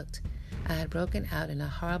I looked. I had broken out in a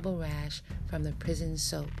horrible rash from the prison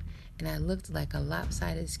soap, and I looked like a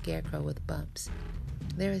lopsided scarecrow with bumps.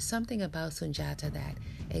 There is something about Sunjata that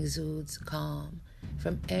exudes calm.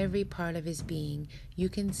 From every part of his being, you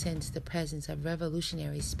can sense the presence of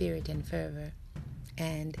revolutionary spirit and fervor.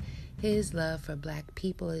 And his love for black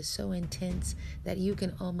people is so intense that you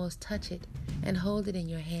can almost touch it and hold it in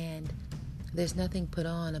your hand. There's nothing put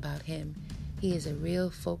on about him. He is a real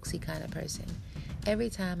folksy kind of person. Every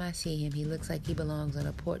time I see him, he looks like he belongs on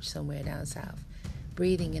a porch somewhere down south,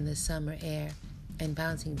 breathing in the summer air and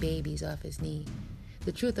bouncing babies off his knee.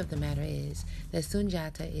 The truth of the matter is that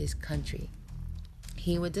Sunjata is country.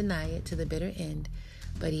 He would deny it to the bitter end,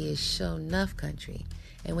 but he is sure enough country.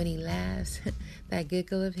 And when he laughs, that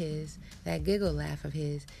giggle laugh of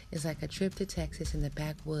his is like a trip to Texas in the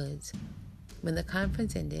backwoods. When the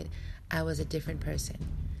conference ended, I was a different person.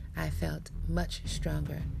 I felt much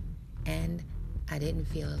stronger, and I didn't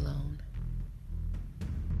feel alone.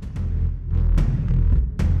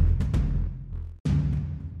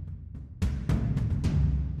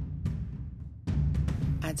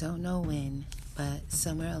 I don't know when, but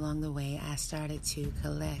somewhere along the way, I started to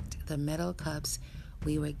collect the metal cups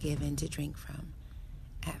we were given to drink from.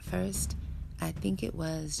 At first, I think it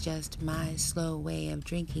was just my slow way of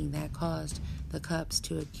drinking that caused the cups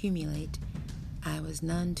to accumulate. I was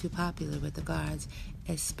none too popular with the guards,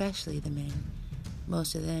 especially the men.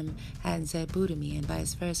 Most of them hadn't said boo to me and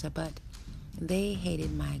vice versa, but they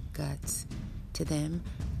hated my guts. To them,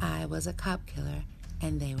 I was a cop killer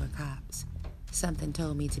and they were cops. Something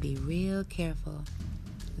told me to be real careful.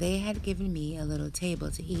 They had given me a little table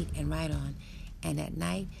to eat and write on, and at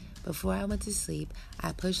night, before I went to sleep,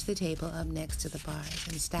 I pushed the table up next to the bars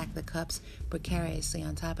and stacked the cups precariously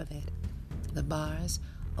on top of it. The bars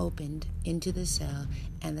opened into the cell,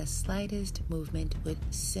 and the slightest movement would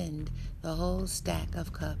send the whole stack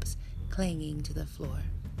of cups clanging to the floor.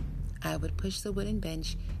 I would push the wooden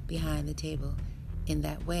bench behind the table. In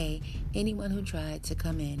that way, anyone who tried to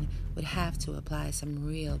come in would have to apply some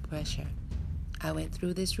real pressure. I went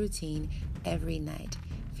through this routine every night,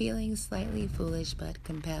 feeling slightly foolish but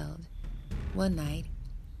compelled. One night,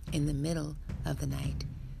 in the middle of the night,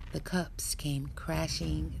 the cups came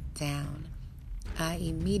crashing down. I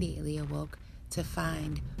immediately awoke to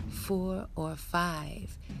find 4 or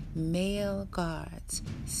 5 male guards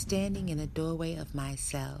standing in the doorway of my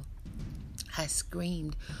cell. I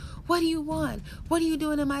screamed, "What do you want? What are you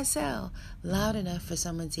doing in my cell?" Loud enough for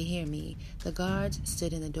someone to hear me. The guards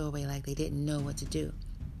stood in the doorway like they didn't know what to do.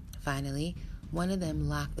 Finally, one of them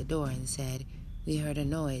locked the door and said, "We heard a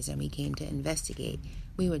noise and we came to investigate.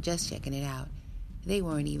 We were just checking it out." They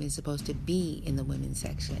weren't even supposed to be in the women's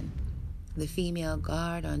section. The female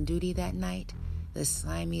guard on duty that night, the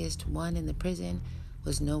slimiest one in the prison,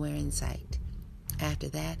 was nowhere in sight. After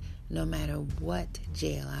that, no matter what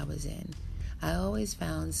jail I was in, I always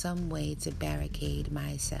found some way to barricade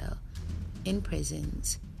my cell. In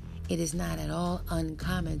prisons, it is not at all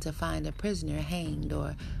uncommon to find a prisoner hanged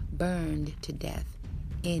or burned to death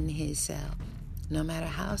in his cell. No matter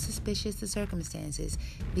how suspicious the circumstances,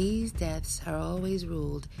 these deaths are always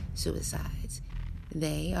ruled suicides.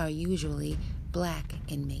 They are usually black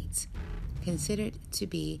inmates, considered to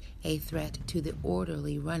be a threat to the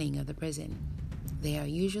orderly running of the prison. They are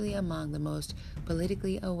usually among the most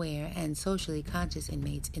politically aware and socially conscious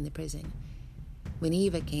inmates in the prison. When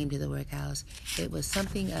Eva came to the workhouse, it was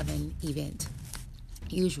something of an event.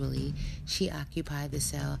 Usually, she occupied the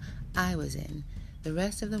cell I was in. The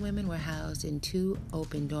rest of the women were housed in 2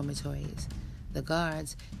 open dormitories. The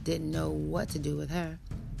guards didn't know what to do with her.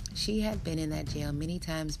 She had been in that jail many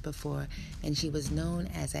times before, and she was known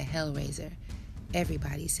as a hellraiser.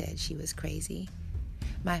 Everybody said she was crazy.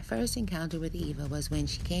 My first encounter with Eva was when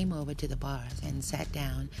she came over to the bars and sat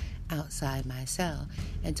down outside my cell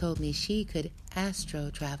and told me she could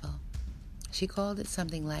astro travel. She called it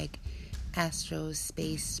something like astro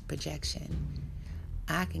space projection.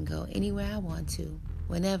 I can go anywhere I want to,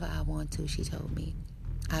 whenever I want to, she told me.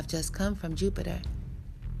 I've just come from Jupiter.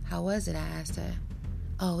 How was it? I asked her.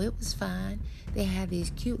 Oh, it was fine. They had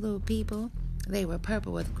these cute little people. They were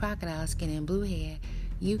purple with crocodile skin and blue hair.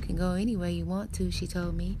 You can go anywhere you want to, she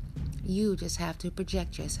told me. You just have to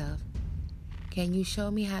project yourself. Can you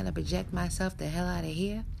show me how to project myself the hell out of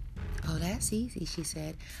here? Oh, that's easy, she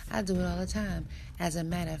said. I do it all the time. As a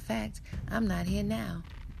matter of fact, I'm not here now.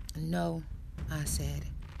 No, I said.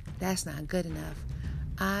 That's not good enough.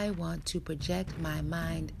 I want to project my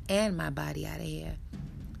mind and my body out of here.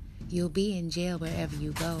 You'll be in jail wherever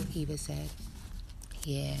you go, Eva said.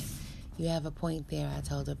 Yeah, you have a point there, I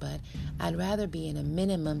told her, but I'd rather be in a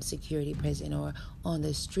minimum security prison or on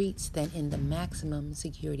the streets than in the maximum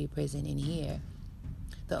security prison in here.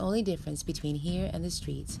 The only difference between here and the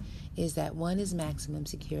streets is that one is maximum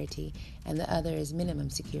security and the other is minimum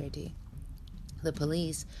security. The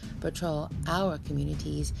police patrol our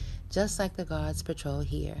communities just like the guards patrol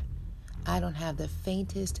here. I don't have the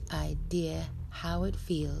faintest idea how it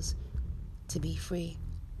feels to be free.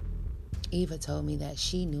 Eva told me that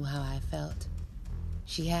she knew how I felt.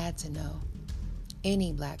 She had to know.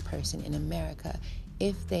 Any black person in America,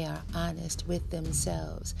 if they are honest with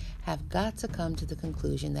themselves, have got to come to the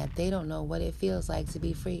conclusion that they don't know what it feels like to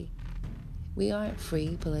be free. We aren't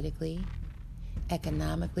free politically,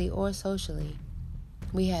 economically, or socially.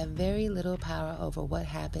 We have very little power over what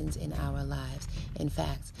happens in our lives. In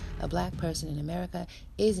fact, a black person in America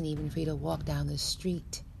isn't even free to walk down the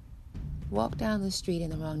street. Walk down the street in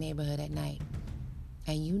the wrong neighborhood at night,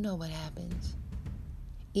 and you know what happens.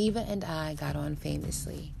 Eva and I got on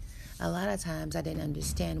famously. A lot of times I didn't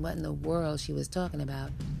understand what in the world she was talking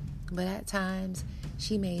about, but at times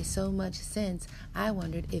she made so much sense I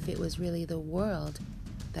wondered if it was really the world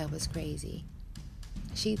that was crazy.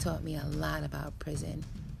 She taught me a lot about prison,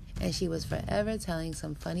 and she was forever telling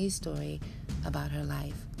some funny story about her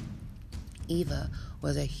life. Eva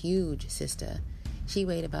was a huge sister. She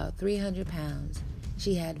weighed about 300 pounds.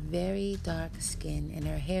 She had very dark skin, and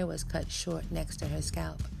her hair was cut short next to her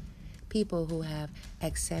scalp. People who have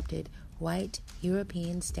accepted white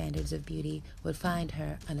European standards of beauty would find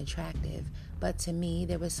her unattractive, but to me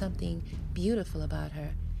there was something beautiful about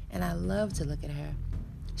her, and I loved to look at her.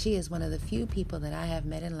 She is one of the few people that I have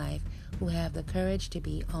met in life who have the courage to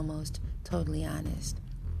be almost totally honest.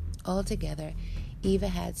 Altogether, Eva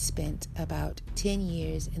had spent about 10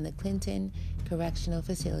 years in the Clinton Correctional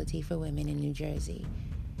Facility for Women in New Jersey.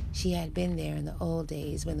 She had been there in the old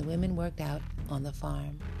days when the women worked out on the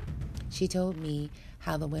farm. She told me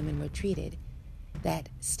how the women were treated, that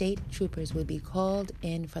state troopers would be called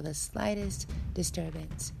in for the slightest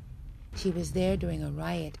disturbance. She was there during a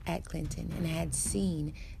riot at Clinton and had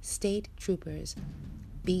seen state troopers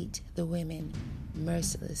beat the women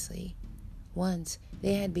mercilessly. Once,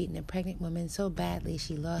 they had beaten a pregnant woman so badly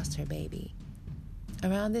she lost her baby.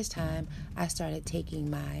 Around this time, I started taking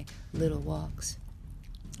my little walks.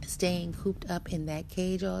 Staying cooped up in that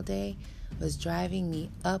cage all day was driving me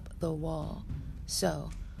up the wall. So,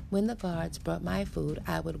 when the guards brought my food,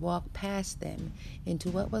 I would walk past them into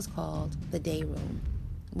what was called the day room.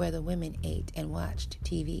 where the women ate and watched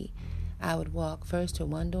TV. I would walk first to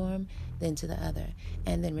one dorm, then to the other,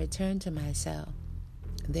 and then return to my cell.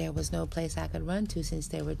 There was no place I could run to since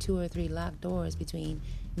there were 2 or 3 locked doors between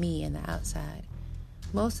me and the outside.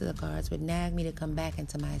 Most of the guards would nag me to come back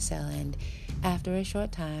into my cell, and after a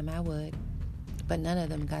short time I would, but none of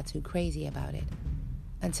them got too crazy about it.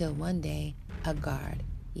 Until one day, a guard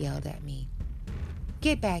yelled at me,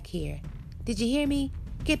 "Get back here! Did you hear me?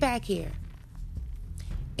 Get back here!"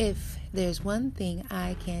 If there's one thing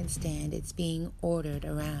I can't stand, it's being ordered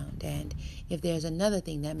around. And if there's another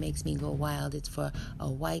thing that makes me go wild, it's for a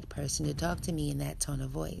white person to talk to me in that tone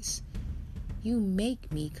of voice. "You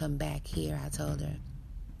make me come back here," I told her.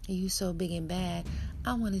 "You so big and bad,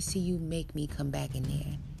 I want to see you make me come back in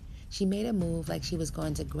there." She made a move like she was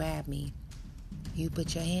going to grab me. "You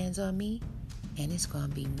put your hands on me, and it's going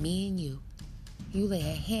to be me and you. You lay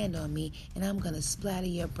a hand on me, and I'm going to splatter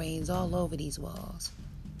your brains all over these walls."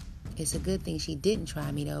 It's a good thing she didn't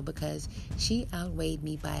try me, though, because she outweighed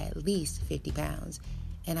me by at least 50 pounds,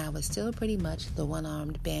 and I was still pretty much the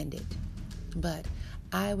one-armed bandit. But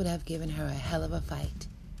I would have given her a hell of a fight.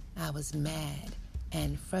 I was mad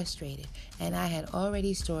and frustrated, and I had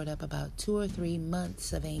already stored up about 2 or 3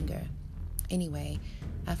 months of anger. Anyway,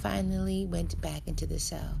 I finally went back into the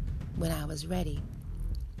cell when I was ready,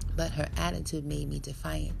 but her attitude made me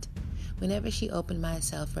defiant. Whenever she opened my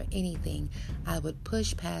cell for anything, I would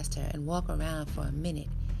push past her and walk around for a minute.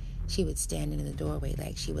 She would stand in the doorway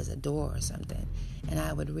like she was a door or something, and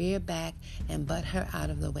I would rear back and butt her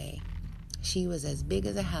out of the way. She was as big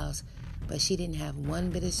as a house, but she didn't have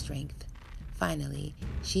one bit of strength. Finally,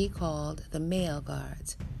 she called the male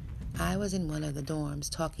guards. I was in one of the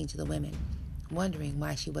dorms talking to the women, wondering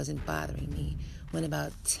why she wasn't bothering me, when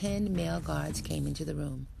about 10 male guards came into the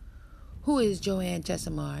room. "Who is Joanne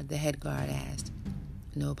Chesimard?" the head guard asked.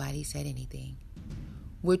 Nobody said anything.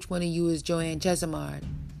 "Which one of you is Joanne Chesimard?"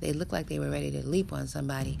 They looked like they were ready to leap on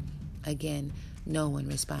somebody. Again, no one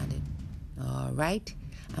responded. "All right,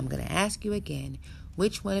 I'm going to ask you again.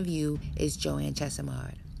 Which one of you is Joanne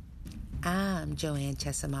Chesimard?" "I'm Joanne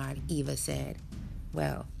Chesimard," Eva said.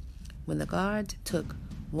 Well, when the guards took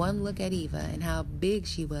one look at Eva and how big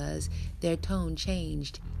she was, their tone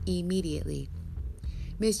changed immediately.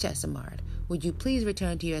 "Miss Chesimard, would you please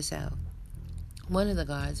return to your cell?" One of the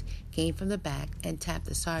guards came from the back and tapped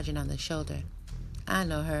the sergeant on the shoulder. "I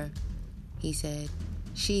know her," he said.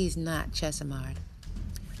 "She's not Chesimard."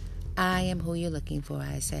 "I am who you're looking for,"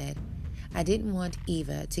 I said. I didn't want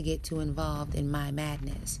Eva to get too involved in my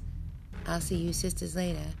madness. "I'll see you sisters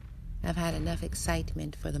later. I've had enough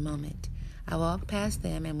excitement for the moment." I walked past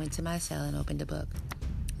them and went to my cell and opened a book.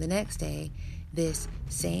 The next day, this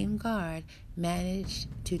same guard managed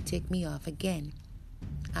to tick me off again.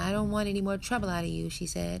 "I don't want any more trouble out of you," she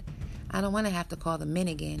said. "I don't want to have to call the men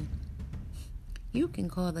again." "You can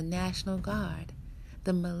call the National Guard,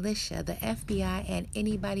 the militia, the FBI, and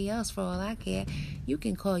anybody else for all I care. You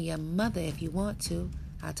can call your mother if you want to,"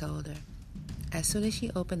 I told her. As soon as she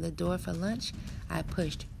opened the door for lunch, I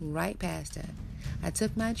pushed right past her. I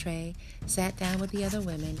took my tray, sat down with the other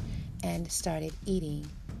women, and started eating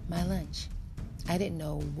my lunch. I didn't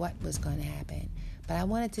know what was going to happen, but I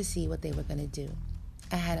wanted to see what they were going to do.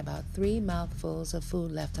 I had about 3 mouthfuls of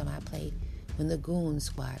food left on my plate when the goon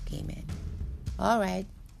squad came in. "All right,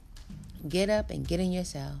 get up and get in your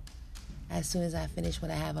cell." As soon as I finished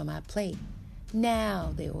what I have on my plate,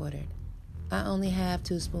 "Now," they ordered. "I only have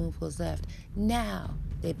 2 spoonfuls left." "Now,"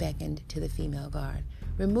 they beckoned to the female guard.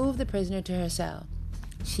 "Remove the prisoner to her cell."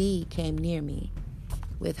 She came near me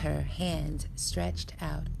with her hands stretched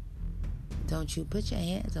out. "Don't you put your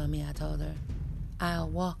hands on me," I told her. "I'll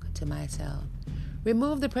walk to my cell."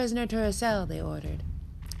 "Remove the prisoner to her cell," they ordered.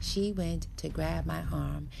 She went to grab my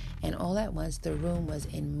arm, and all at once the room was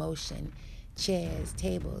in motion. Chairs,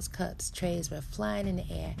 tables, cups, trays were flying in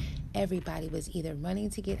the air. Everybody was either running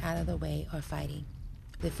to get out of the way or fighting.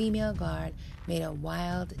 The female guard made a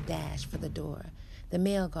wild dash for the door. The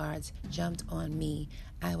male guards jumped on me.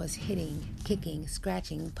 I was hitting, kicking,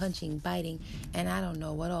 scratching, punching, biting, and I don't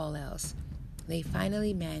know what all else. They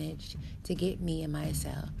finally managed to get me in my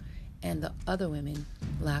cell, and the other women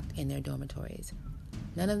locked in their dormitories.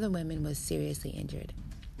 None of the women was seriously injured.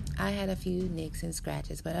 I had a few nicks and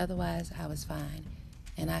scratches, but otherwise I was fine,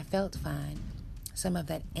 and I felt fine. Some of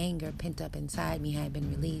that anger pent up inside me had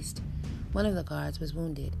been released. One of the guards was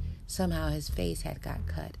wounded. Somehow his face had got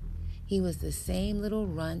cut. He was the same little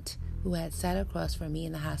runt who had sat across from me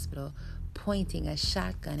in the hospital, pointing a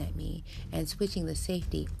shotgun at me and switching the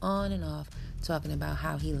safety on and off, talking about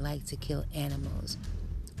how he liked to kill animals.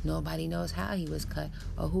 Nobody knows how he was cut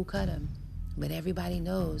or who cut him. But everybody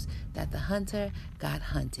knows that the hunter got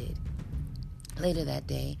hunted. Later that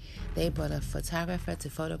day, they brought a photographer to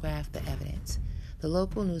photograph the evidence. The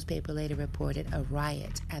local newspaper later reported a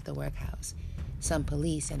riot at the workhouse. Some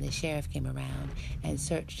police and the sheriff came around and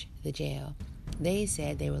searched the jail. They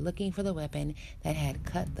said they were looking for the weapon that had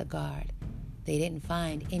cut the guard. They didn't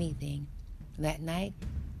find anything. That night,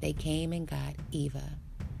 they came and got Eva.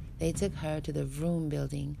 They took her to the Vroom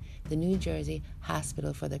Building, the New Jersey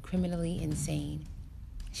hospital for the criminally insane.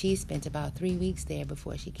 She spent about 3 weeks there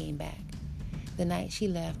before she came back. The night she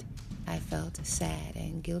left, I felt sad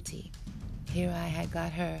and guilty. Here I had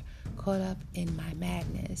got her caught up in my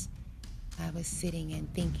madness. I was sitting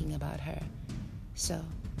and thinking about her. So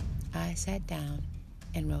I sat down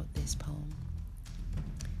and wrote this poem.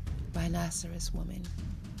 Rhinoceros woman.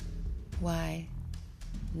 Why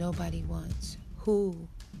nobody wants. Who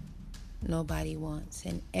nobody wants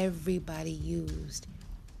and everybody used.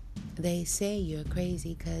 They say you're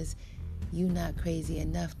crazy 'cause you not crazy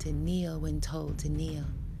enough to kneel when told to kneel.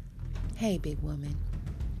 Hey, big woman,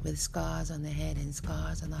 with scars on the head and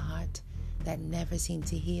scars on the heart that never seem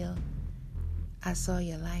to heal. I saw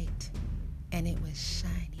your light, and it was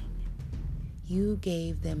shining. You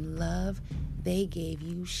gave them love, they gave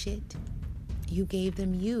you shit. You gave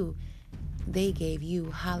them you, they gave you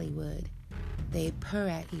Hollywood. They purr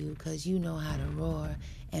at you 'cause you know how to roar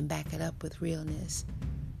and back it up with realness.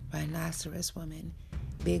 Rhinoceros woman,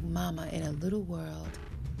 big mama in a little world.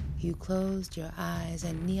 You closed your eyes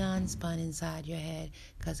and neon spun inside your head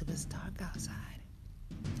 'cause it was dark outside.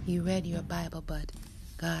 You read your Bible, but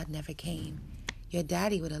God never came. Your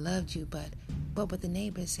daddy would have loved you, but what would the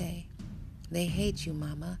neighbors say? They hate you,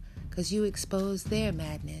 mama, 'cause you exposed their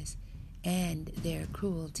madness and their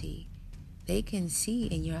cruelty. They can see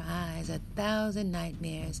in your eyes 1,000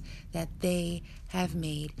 nightmares that they have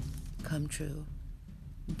made come true.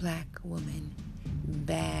 Black woman,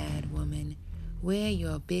 bad woman, wear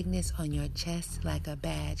your bigness on your chest like a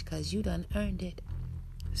badge 'cause you done earned it.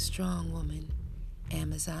 Strong woman,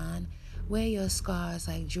 Amazon, wear your scars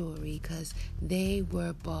like jewelry 'cause they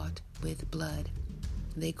were bought with blood.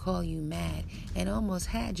 They call you mad and almost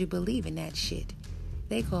had you believing that shit.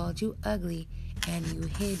 They called you ugly and you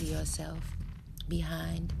hid yourself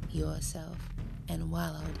behind yourself and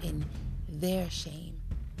wallowed in their shame.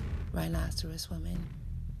 Rhinoceros woman,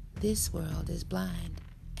 this world is blind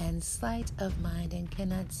and slight of mind and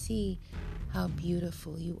cannot see how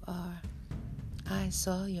beautiful you are. I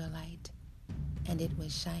saw your light and it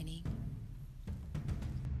was shining.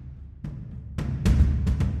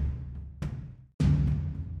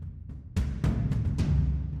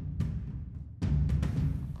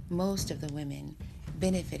 Most of the women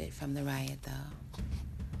benefited from the riot, though.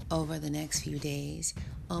 Over the next few days,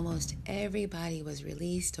 almost everybody was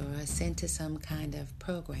released or sent to some kind of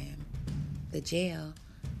program. The jail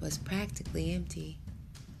was practically empty.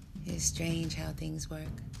 It's strange how things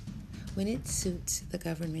work. When it suits the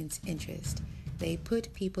government's interest, they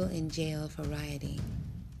put people in jail for rioting.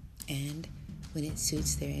 And when it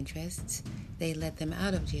suits their interests, they let them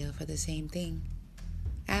out of jail for the same thing.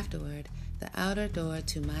 Afterward, the outer door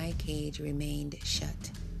to my cage remained shut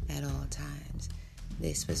at all times.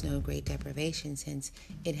 This was no great deprivation since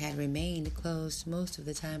it had remained closed most of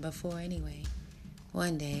the time before anyway.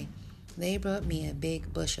 One day, they brought me a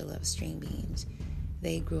big bushel of string beans.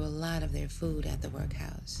 They grew a lot of their food at the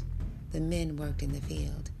workhouse. The men worked in the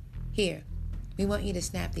field. Here, we want you to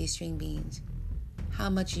snap these string beans. How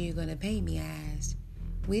much are you going to pay me? I asked.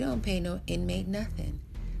 We don't pay no inmate nothing.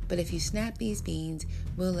 But if you snap these beans,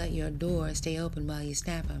 we'll let your door stay open while you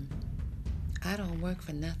snap them. I don't work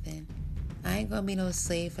for nothing. I ain't gonna be no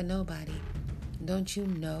slave for nobody. Don't you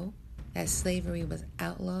know that slavery was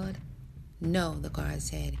outlawed? No, the guard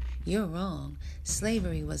said. You're wrong.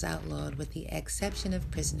 Slavery was outlawed with the exception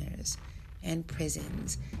of prisoners and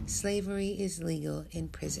prisons. Slavery is legal in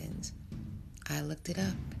prisons. I looked it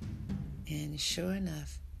up, and sure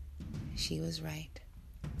enough, she was right.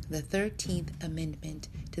 The 13th Amendment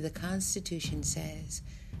to the Constitution says,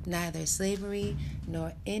 neither slavery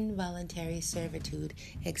nor involuntary servitude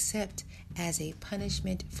except as a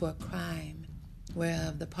punishment for crime,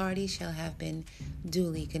 whereof the party shall have been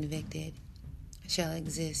duly convicted, shall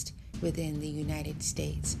exist within the United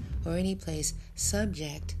States or any place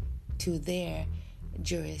subject to their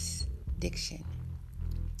jurisdiction.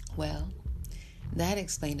 Well, that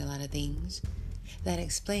explained a lot of things. That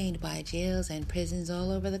explained why jails and prisons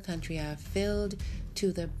all over the country are filled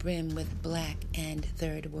to the brim with black and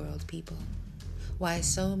third world people. Why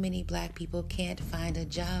so many black people can't find a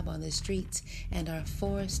job on the streets and are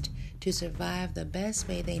forced to survive the best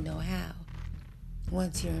way they know how.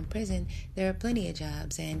 Once you're in prison, there are plenty of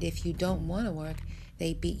jobs, and if you don't want to work,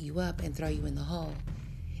 they beat you up and throw you in the hole.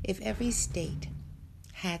 If every state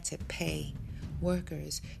had to pay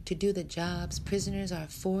workers to do the jobs prisoners are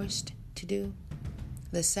forced to do,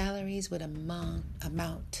 the salaries would amount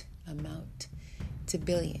to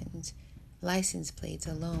billions. License plates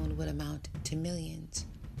alone would amount to millions.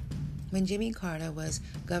 When Jimmy Carter was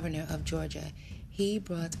governor of Georgia, he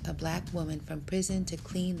brought a black woman from prison to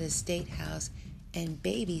clean the state house and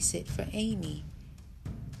babysit for Amy.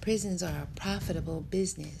 Prisons are a profitable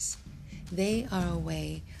business. They are a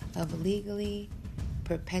way of legally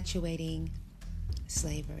perpetuating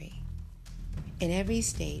slavery. In every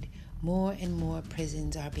state, more and more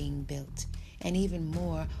prisons are being built, and even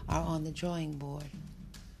more are on the drawing board.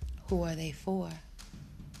 Who are they for?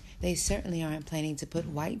 They certainly aren't planning to put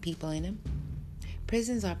white people in them.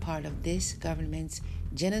 Prisons are part of this government's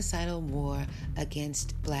genocidal war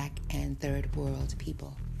against black and third world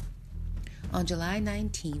people. On July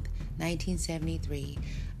 19, 1973,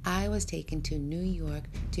 I was taken to New York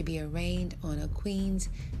to be arraigned on a Queens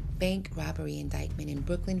bank robbery indictment in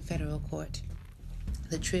Brooklyn Federal Court.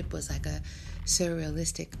 The trip was like a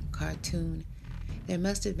surrealistic cartoon. There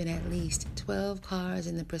must have been at least 12 cars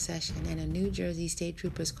in the procession, and a New Jersey State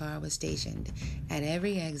Trooper's car was stationed at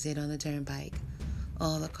every exit on the turnpike.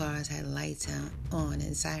 All the cars had lights on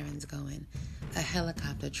and sirens going. A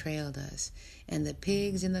helicopter trailed us, and the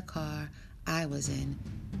pigs in the car I was in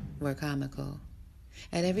were comical.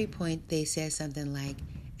 At every point, they said something like,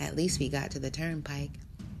 "At least we got to the turnpike.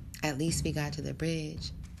 At least we got to the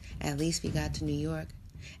bridge. At least we got to New York.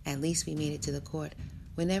 At least we made it to the court."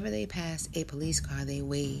 Whenever they passed a police car, they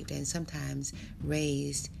waved and sometimes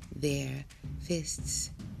raised their fists.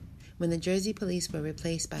 When the Jersey police were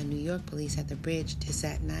replaced by New York police at the bridge to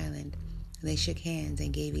Staten Island, they shook hands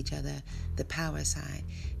and gave each other the power sign.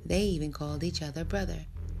 They even called each other brother.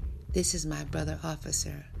 "This is my brother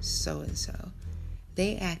officer, so-and-so."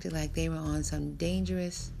 They acted like they were on some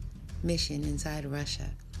dangerous mission inside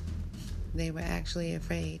Russia. They were actually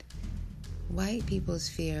afraid. White people's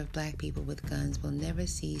fear of black people with guns will never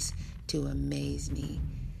cease to amaze me.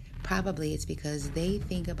 Probably it's because they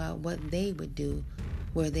think about what they would do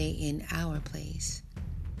were they in our place,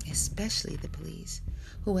 especially the police,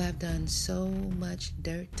 who have done so much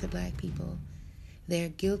dirt to black people. Their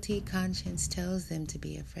guilty conscience tells them to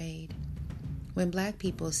be afraid. When black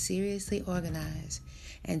people seriously organize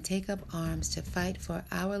and take up arms to fight for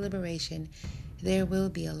our liberation, there will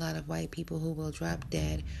be a lot of white people who will drop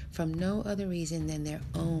dead from no other reason than their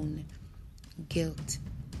own guilt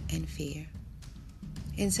and fear.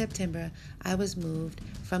 In September, I was moved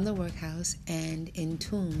from the workhouse and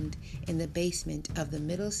entombed in the basement of the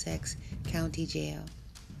Middlesex County Jail,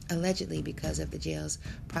 allegedly because of the jail's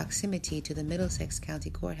proximity to the Middlesex County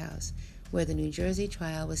Courthouse, where the New Jersey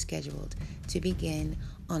trial was scheduled to begin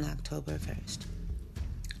on October 1st.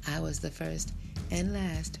 I was the first and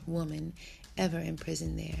last woman ever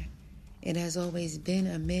imprisoned there. It has always been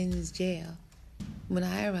a men's jail. When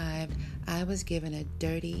I arrived, I was given a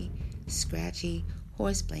dirty, scratchy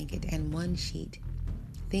horse blanket and one sheet.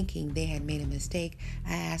 Thinking they had made a mistake,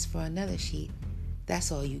 I asked for another sheet.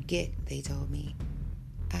 "That's all you get," they told me.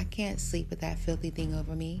 "I can't sleep with that filthy thing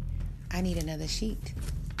over me. I need another sheet."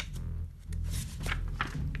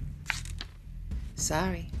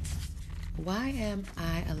 Sorry. Why am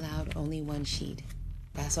I allowed only one sheet?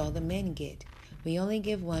 That's all the men get. We only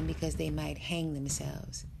give one because they might hang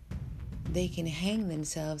themselves. They can hang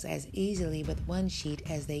themselves as easily with one sheet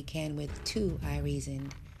as they can with two, I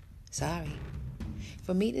reasoned. Sorry.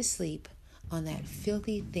 For me to sleep on that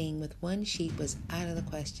filthy thing with one sheet was out of the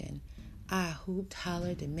question. I hooped,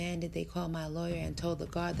 hollered, demanded they call my lawyer, and told the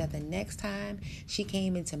guard that the next time she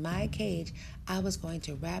came into my cage, I was going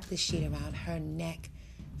to wrap the sheet around her neck.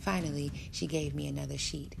 Finally, she gave me another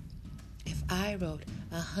sheet. If I wrote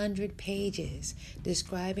 100 pages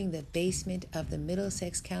describing the basement of the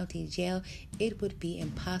Middlesex County Jail, it would be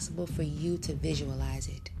impossible for you to visualize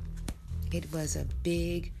it. It was a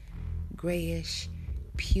big, grayish,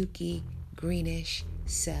 pukey, greenish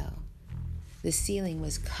cell. The ceiling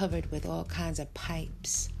was covered with all kinds of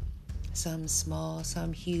pipes, some small,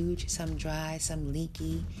 some huge, some dry, some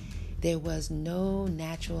leaky. There was no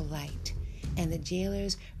natural light, and the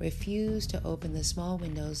jailers refused to open the small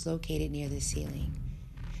windows located near the ceiling.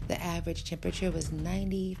 The average temperature was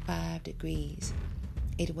 95 degrees.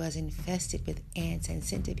 It was infested with ants and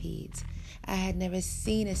centipedes. I had never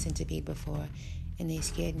seen a centipede before, and they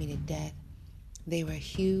scared me to death. They were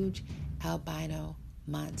huge albino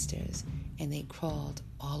monsters, and they crawled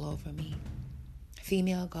all over me.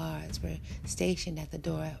 Female guards were stationed at the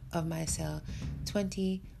door of my cell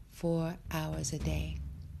 24 4 hours a day.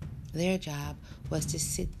 Their job was to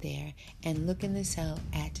sit there and look in the cell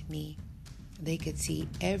at me. They could see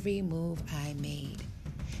every move I made.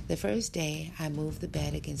 The first day, I moved the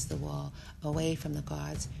bed against the wall, away from the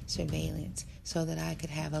guards' surveillance, so that I could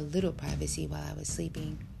have a little privacy while I was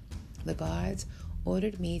sleeping. The guards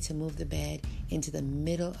ordered me to move the bed into the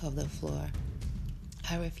middle of the floor.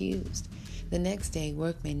 I refused. The next day,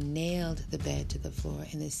 workmen nailed the bed to the floor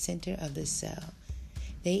in the center of the cell.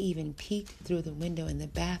 They even peeked through the window in the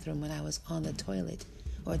bathroom when I was on the toilet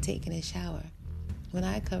or taking a shower. When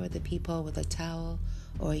I covered the peephole with a towel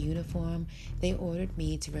or a uniform, they ordered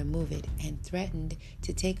me to remove it and threatened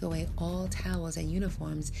to take away all towels and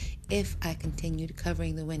uniforms if I continued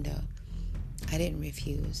covering the window. I didn't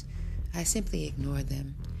refuse. I simply ignored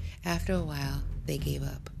them. After a while, they gave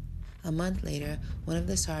up. A month later, one of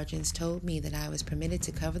the sergeants told me that I was permitted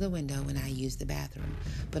to cover the window when I used the bathroom,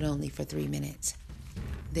 but only for 3 minutes.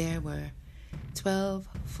 There were 12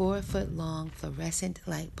 4-foot-long fluorescent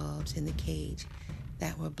light bulbs in the cage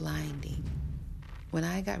that were blinding. When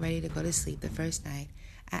I got ready to go to sleep the first night,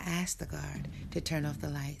 I asked the guard to turn off the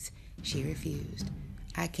lights. She refused.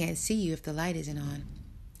 "I can't see you if the light isn't on."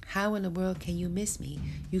 "How in the world can you miss me?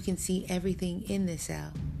 You can see everything in the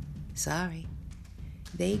cell." "Sorry."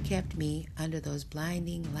 They kept me under those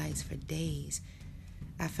blinding lights for days.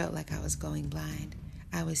 I felt like I was going blind.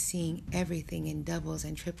 I was seeing everything in doubles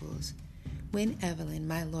and triples. When Evelyn,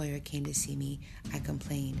 my lawyer, came to see me, I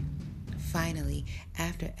complained. Finally,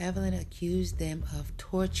 after Evelyn accused them of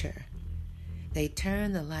torture, they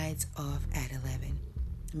turned the lights off at 11.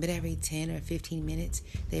 But every 10 or 15 minutes,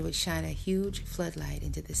 they would shine a huge floodlight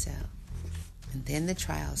into the cell. And then the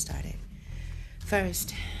trial started.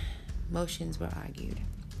 First, motions were argued.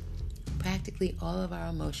 Practically all of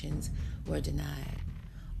our motions were denied.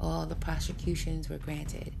 All the prosecutions were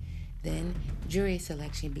granted. Then jury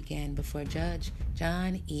selection began before Judge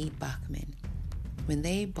John E. Bachman. When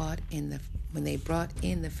they brought in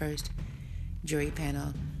the first jury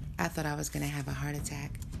panel, I thought I was going to have a heart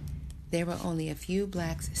attack. There were only a few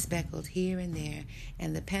blacks speckled here and there,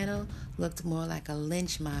 and the panel looked more like a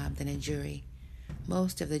lynch mob than a jury.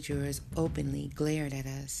 Most of the jurors openly glared at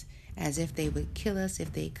us, as if they would kill us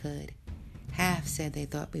if they could. Half said they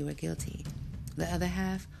thought we were guilty. The other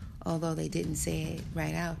half, although they didn't say it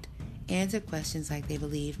right out, answered questions like they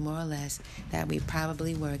believed more or less that we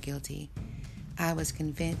probably were guilty. I was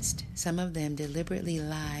convinced some of them deliberately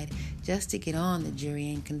lied just to get on the jury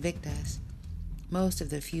and convict us. Most of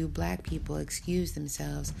the few black people excused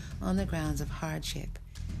themselves on the grounds of hardship.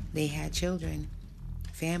 They had children,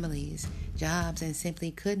 families, jobs, and simply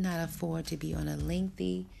could not afford to be on a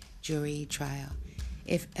lengthy jury trial.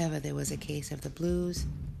 If ever there was a case of the blues,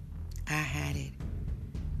 I had it.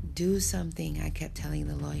 "Do something," I kept telling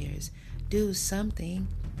the lawyers. "Do something."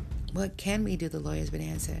 "What can we do?" the lawyers would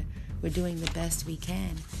answer. "We're doing the best we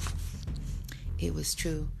can." It was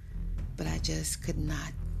true, but I just could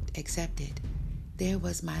not accept it. There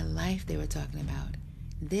was my life they were talking about.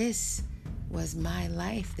 This was my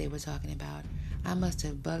life they were talking about. I must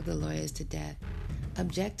have bugged the lawyers to death.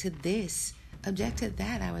 "Object to this, object to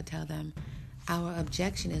that," I would tell them. "Our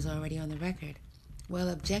objection is already on the record." "Well,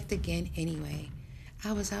 object again anyway."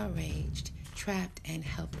 I was outraged, trapped, and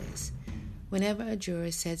helpless. Whenever a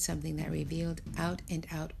juror said something that revealed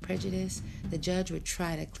out-and-out prejudice, the judge would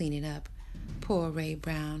try to clean it up. Poor Ray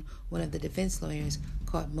Brown, one of the defense lawyers,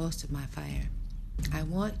 caught most of my fire. "I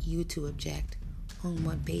want you to object." "On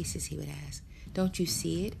what basis?" he would ask. "Don't you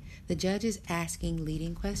see it? The judge is asking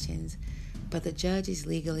leading questions." But the judge is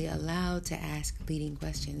legally allowed to ask leading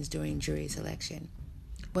questions during jury selection.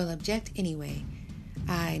 "Well, object anyway."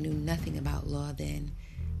 I knew nothing about law then.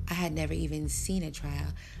 I had never even seen a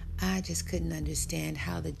trial. I just couldn't understand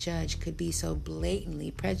how the judge could be so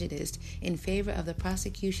blatantly prejudiced in favor of the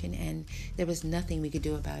prosecution, and there was nothing we could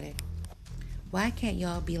do about it. "Why can't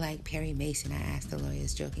y'all be like Perry Mason?" I asked the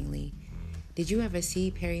lawyers jokingly. "Did you ever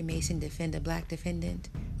see Perry Mason defend a black defendant?"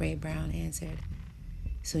 Ray Brown answered.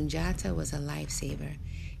 Sunjata was a lifesaver.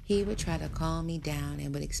 He would try to calm me down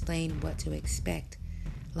and would explain what to expect.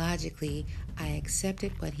 Logically, I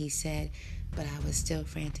accepted what he said, but I was still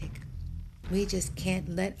frantic. "We just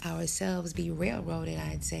can't let ourselves be railroaded,"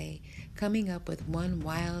 I'd say, coming up with one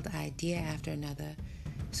wild idea after another.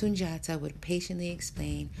 Sunjata would patiently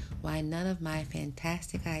explain why none of my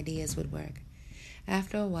fantastic ideas would work.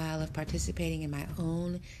 After a while of participating in my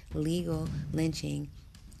own legal lynching,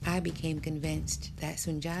 I became convinced that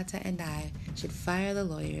Sunjata and I should fire the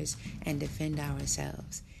lawyers and defend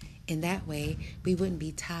ourselves. In that way, we wouldn't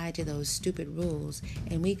be tied to those stupid rules,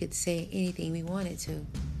 and we could say anything we wanted to.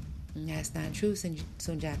 "That's not true,"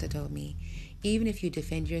 Sunjata told me. Even if you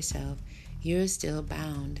defend yourself, you're still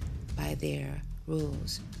bound by their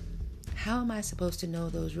rules. How am I supposed to know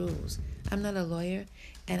those rules? I'm not a lawyer,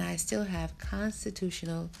 and I still have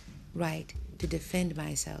constitutional right to defend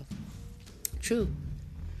myself. True,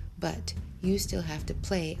 but you still have to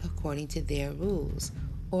play according to their rules,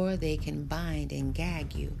 or they can bind and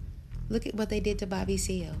gag you. Look at what they did to Bobby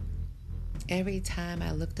Seale. Every time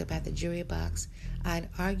I looked up at the jury box, I'd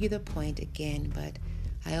argue the point again, but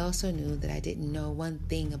I also knew that I didn't know one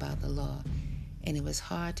thing about the law, and it was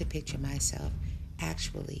hard to picture myself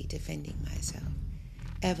actually defending myself.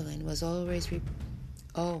 Evelyn was always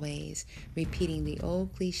repeating the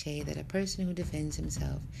old cliche that a person who defends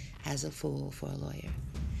himself has a fool for a lawyer.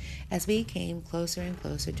 As we came closer and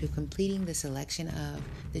closer to completing the selection of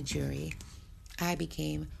the jury, I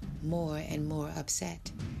became more and more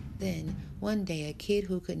upset. Then, one day, a kid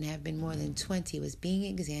who couldn't have been more than 20 was being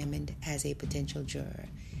examined as a potential juror.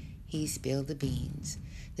 He spilled the beans.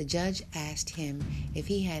 The judge asked him if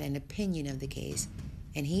he had an opinion of the case,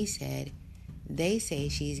 and he said, "They say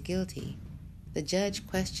she's guilty." The judge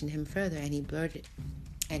questioned him further, and he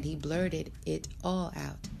blurted it all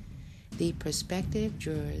out. The prospective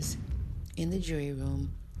jurors in the jury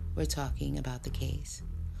room were talking about the case,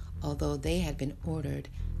 although they had been ordered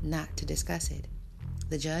not to discuss it.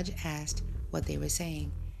 The judge asked what they were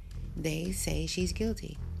saying. "They say she's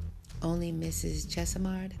guilty." "Only Mrs.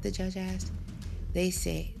 Chesimard?" the judge asked.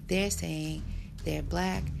 They're saying they're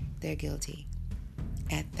black, they're guilty."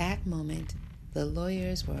 At that moment, the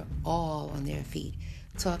lawyers were all on their feet,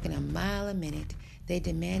 talking a mile a minute. They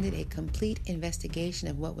demanded a complete investigation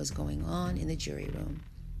of what was going on in the jury room.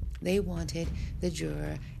 They wanted the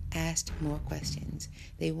juror asked more questions.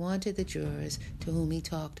 They wanted the jurors to whom he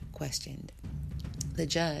talked questioned. The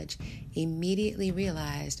judge immediately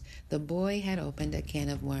realized the boy had opened a can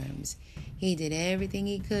of worms. He did everything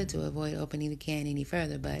he could to avoid opening the can any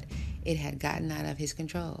further, but it had gotten out of his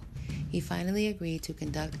control. He finally agreed to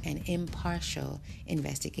conduct an impartial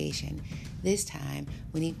investigation. This time,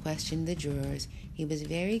 when he questioned the jurors, he was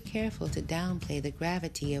very careful to downplay the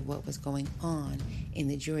gravity of what was going on in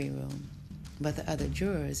the jury room. But the other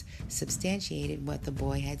jurors substantiated what the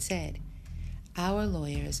boy had said. Our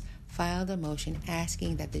lawyers filed a motion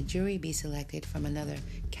asking that the jury be selected from another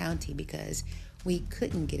county because we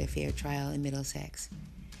couldn't get a fair trial in Middlesex.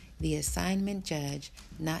 The assignment judge,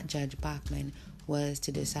 not Judge Bachman, was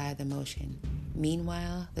to decide the motion.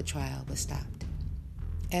 Meanwhile, the trial was stopped.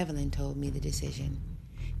 Evelyn told me the decision.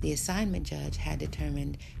 The assignment judge had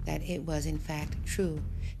determined that it was in fact true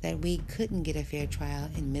that we couldn't get a fair trial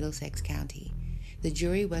in Middlesex County. The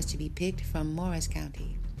jury was to be picked from Morris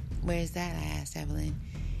County. "Where's that?" I asked Evelyn.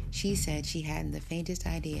 She said she hadn't the faintest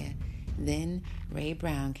idea. Then Ray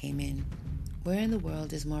Brown came in. "Where in the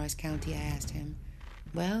world is Morris County?" I asked him.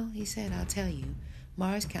 "Well," he said, "I'll tell you.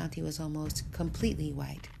 Morris County was almost completely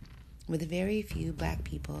white, with very few black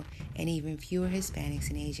people and even fewer Hispanics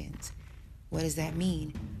and Asians." "What does that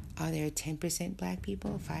mean? Are there 10% black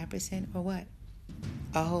people, 5%, or what?"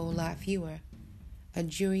 "A whole lot fewer." "A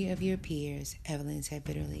jury of your peers," Evelyn said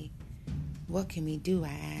bitterly. "What can we do?"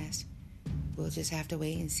 I asked. "We'll just have to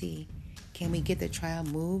wait and see. Can we get the trial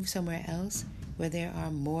moved somewhere else where there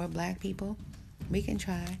are more black people?" "We can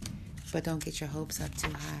try, but don't get your hopes up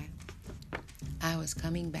too high." I was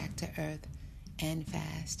coming back to earth, and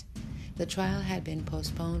fast. The trial had been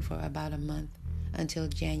postponed for about a month, until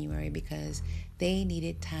January, because they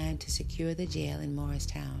needed time to secure the jail in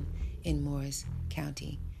Morristown, in Morris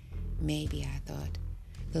County. Maybe, I thought,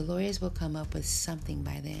 the lawyers will come up with something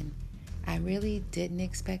by then. I really didn't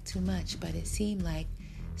expect too much, but it seemed like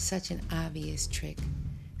such an obvious trick,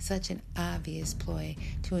 such an obvious ploy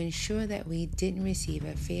to ensure that we didn't receive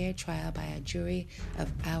a fair trial by a jury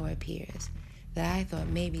of our peers, that I thought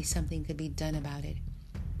maybe something could be done about it.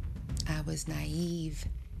 I was naive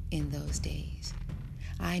in those days.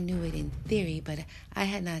 I knew it in theory, but I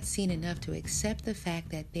had not seen enough to accept the fact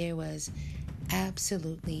that there was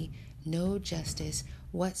absolutely no justice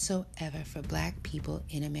whatsoever for black people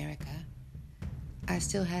in America. I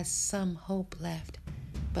still had some hope left,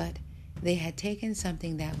 but they had taken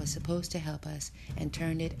something that was supposed to help us and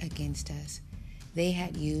turned it against us. They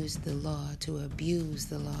had used the law to abuse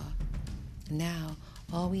the law. Now,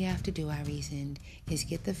 all we have to do, I reasoned, is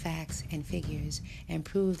get the facts and figures and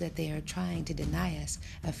prove that they are trying to deny us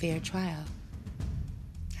a fair trial.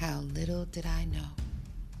 How little did I know.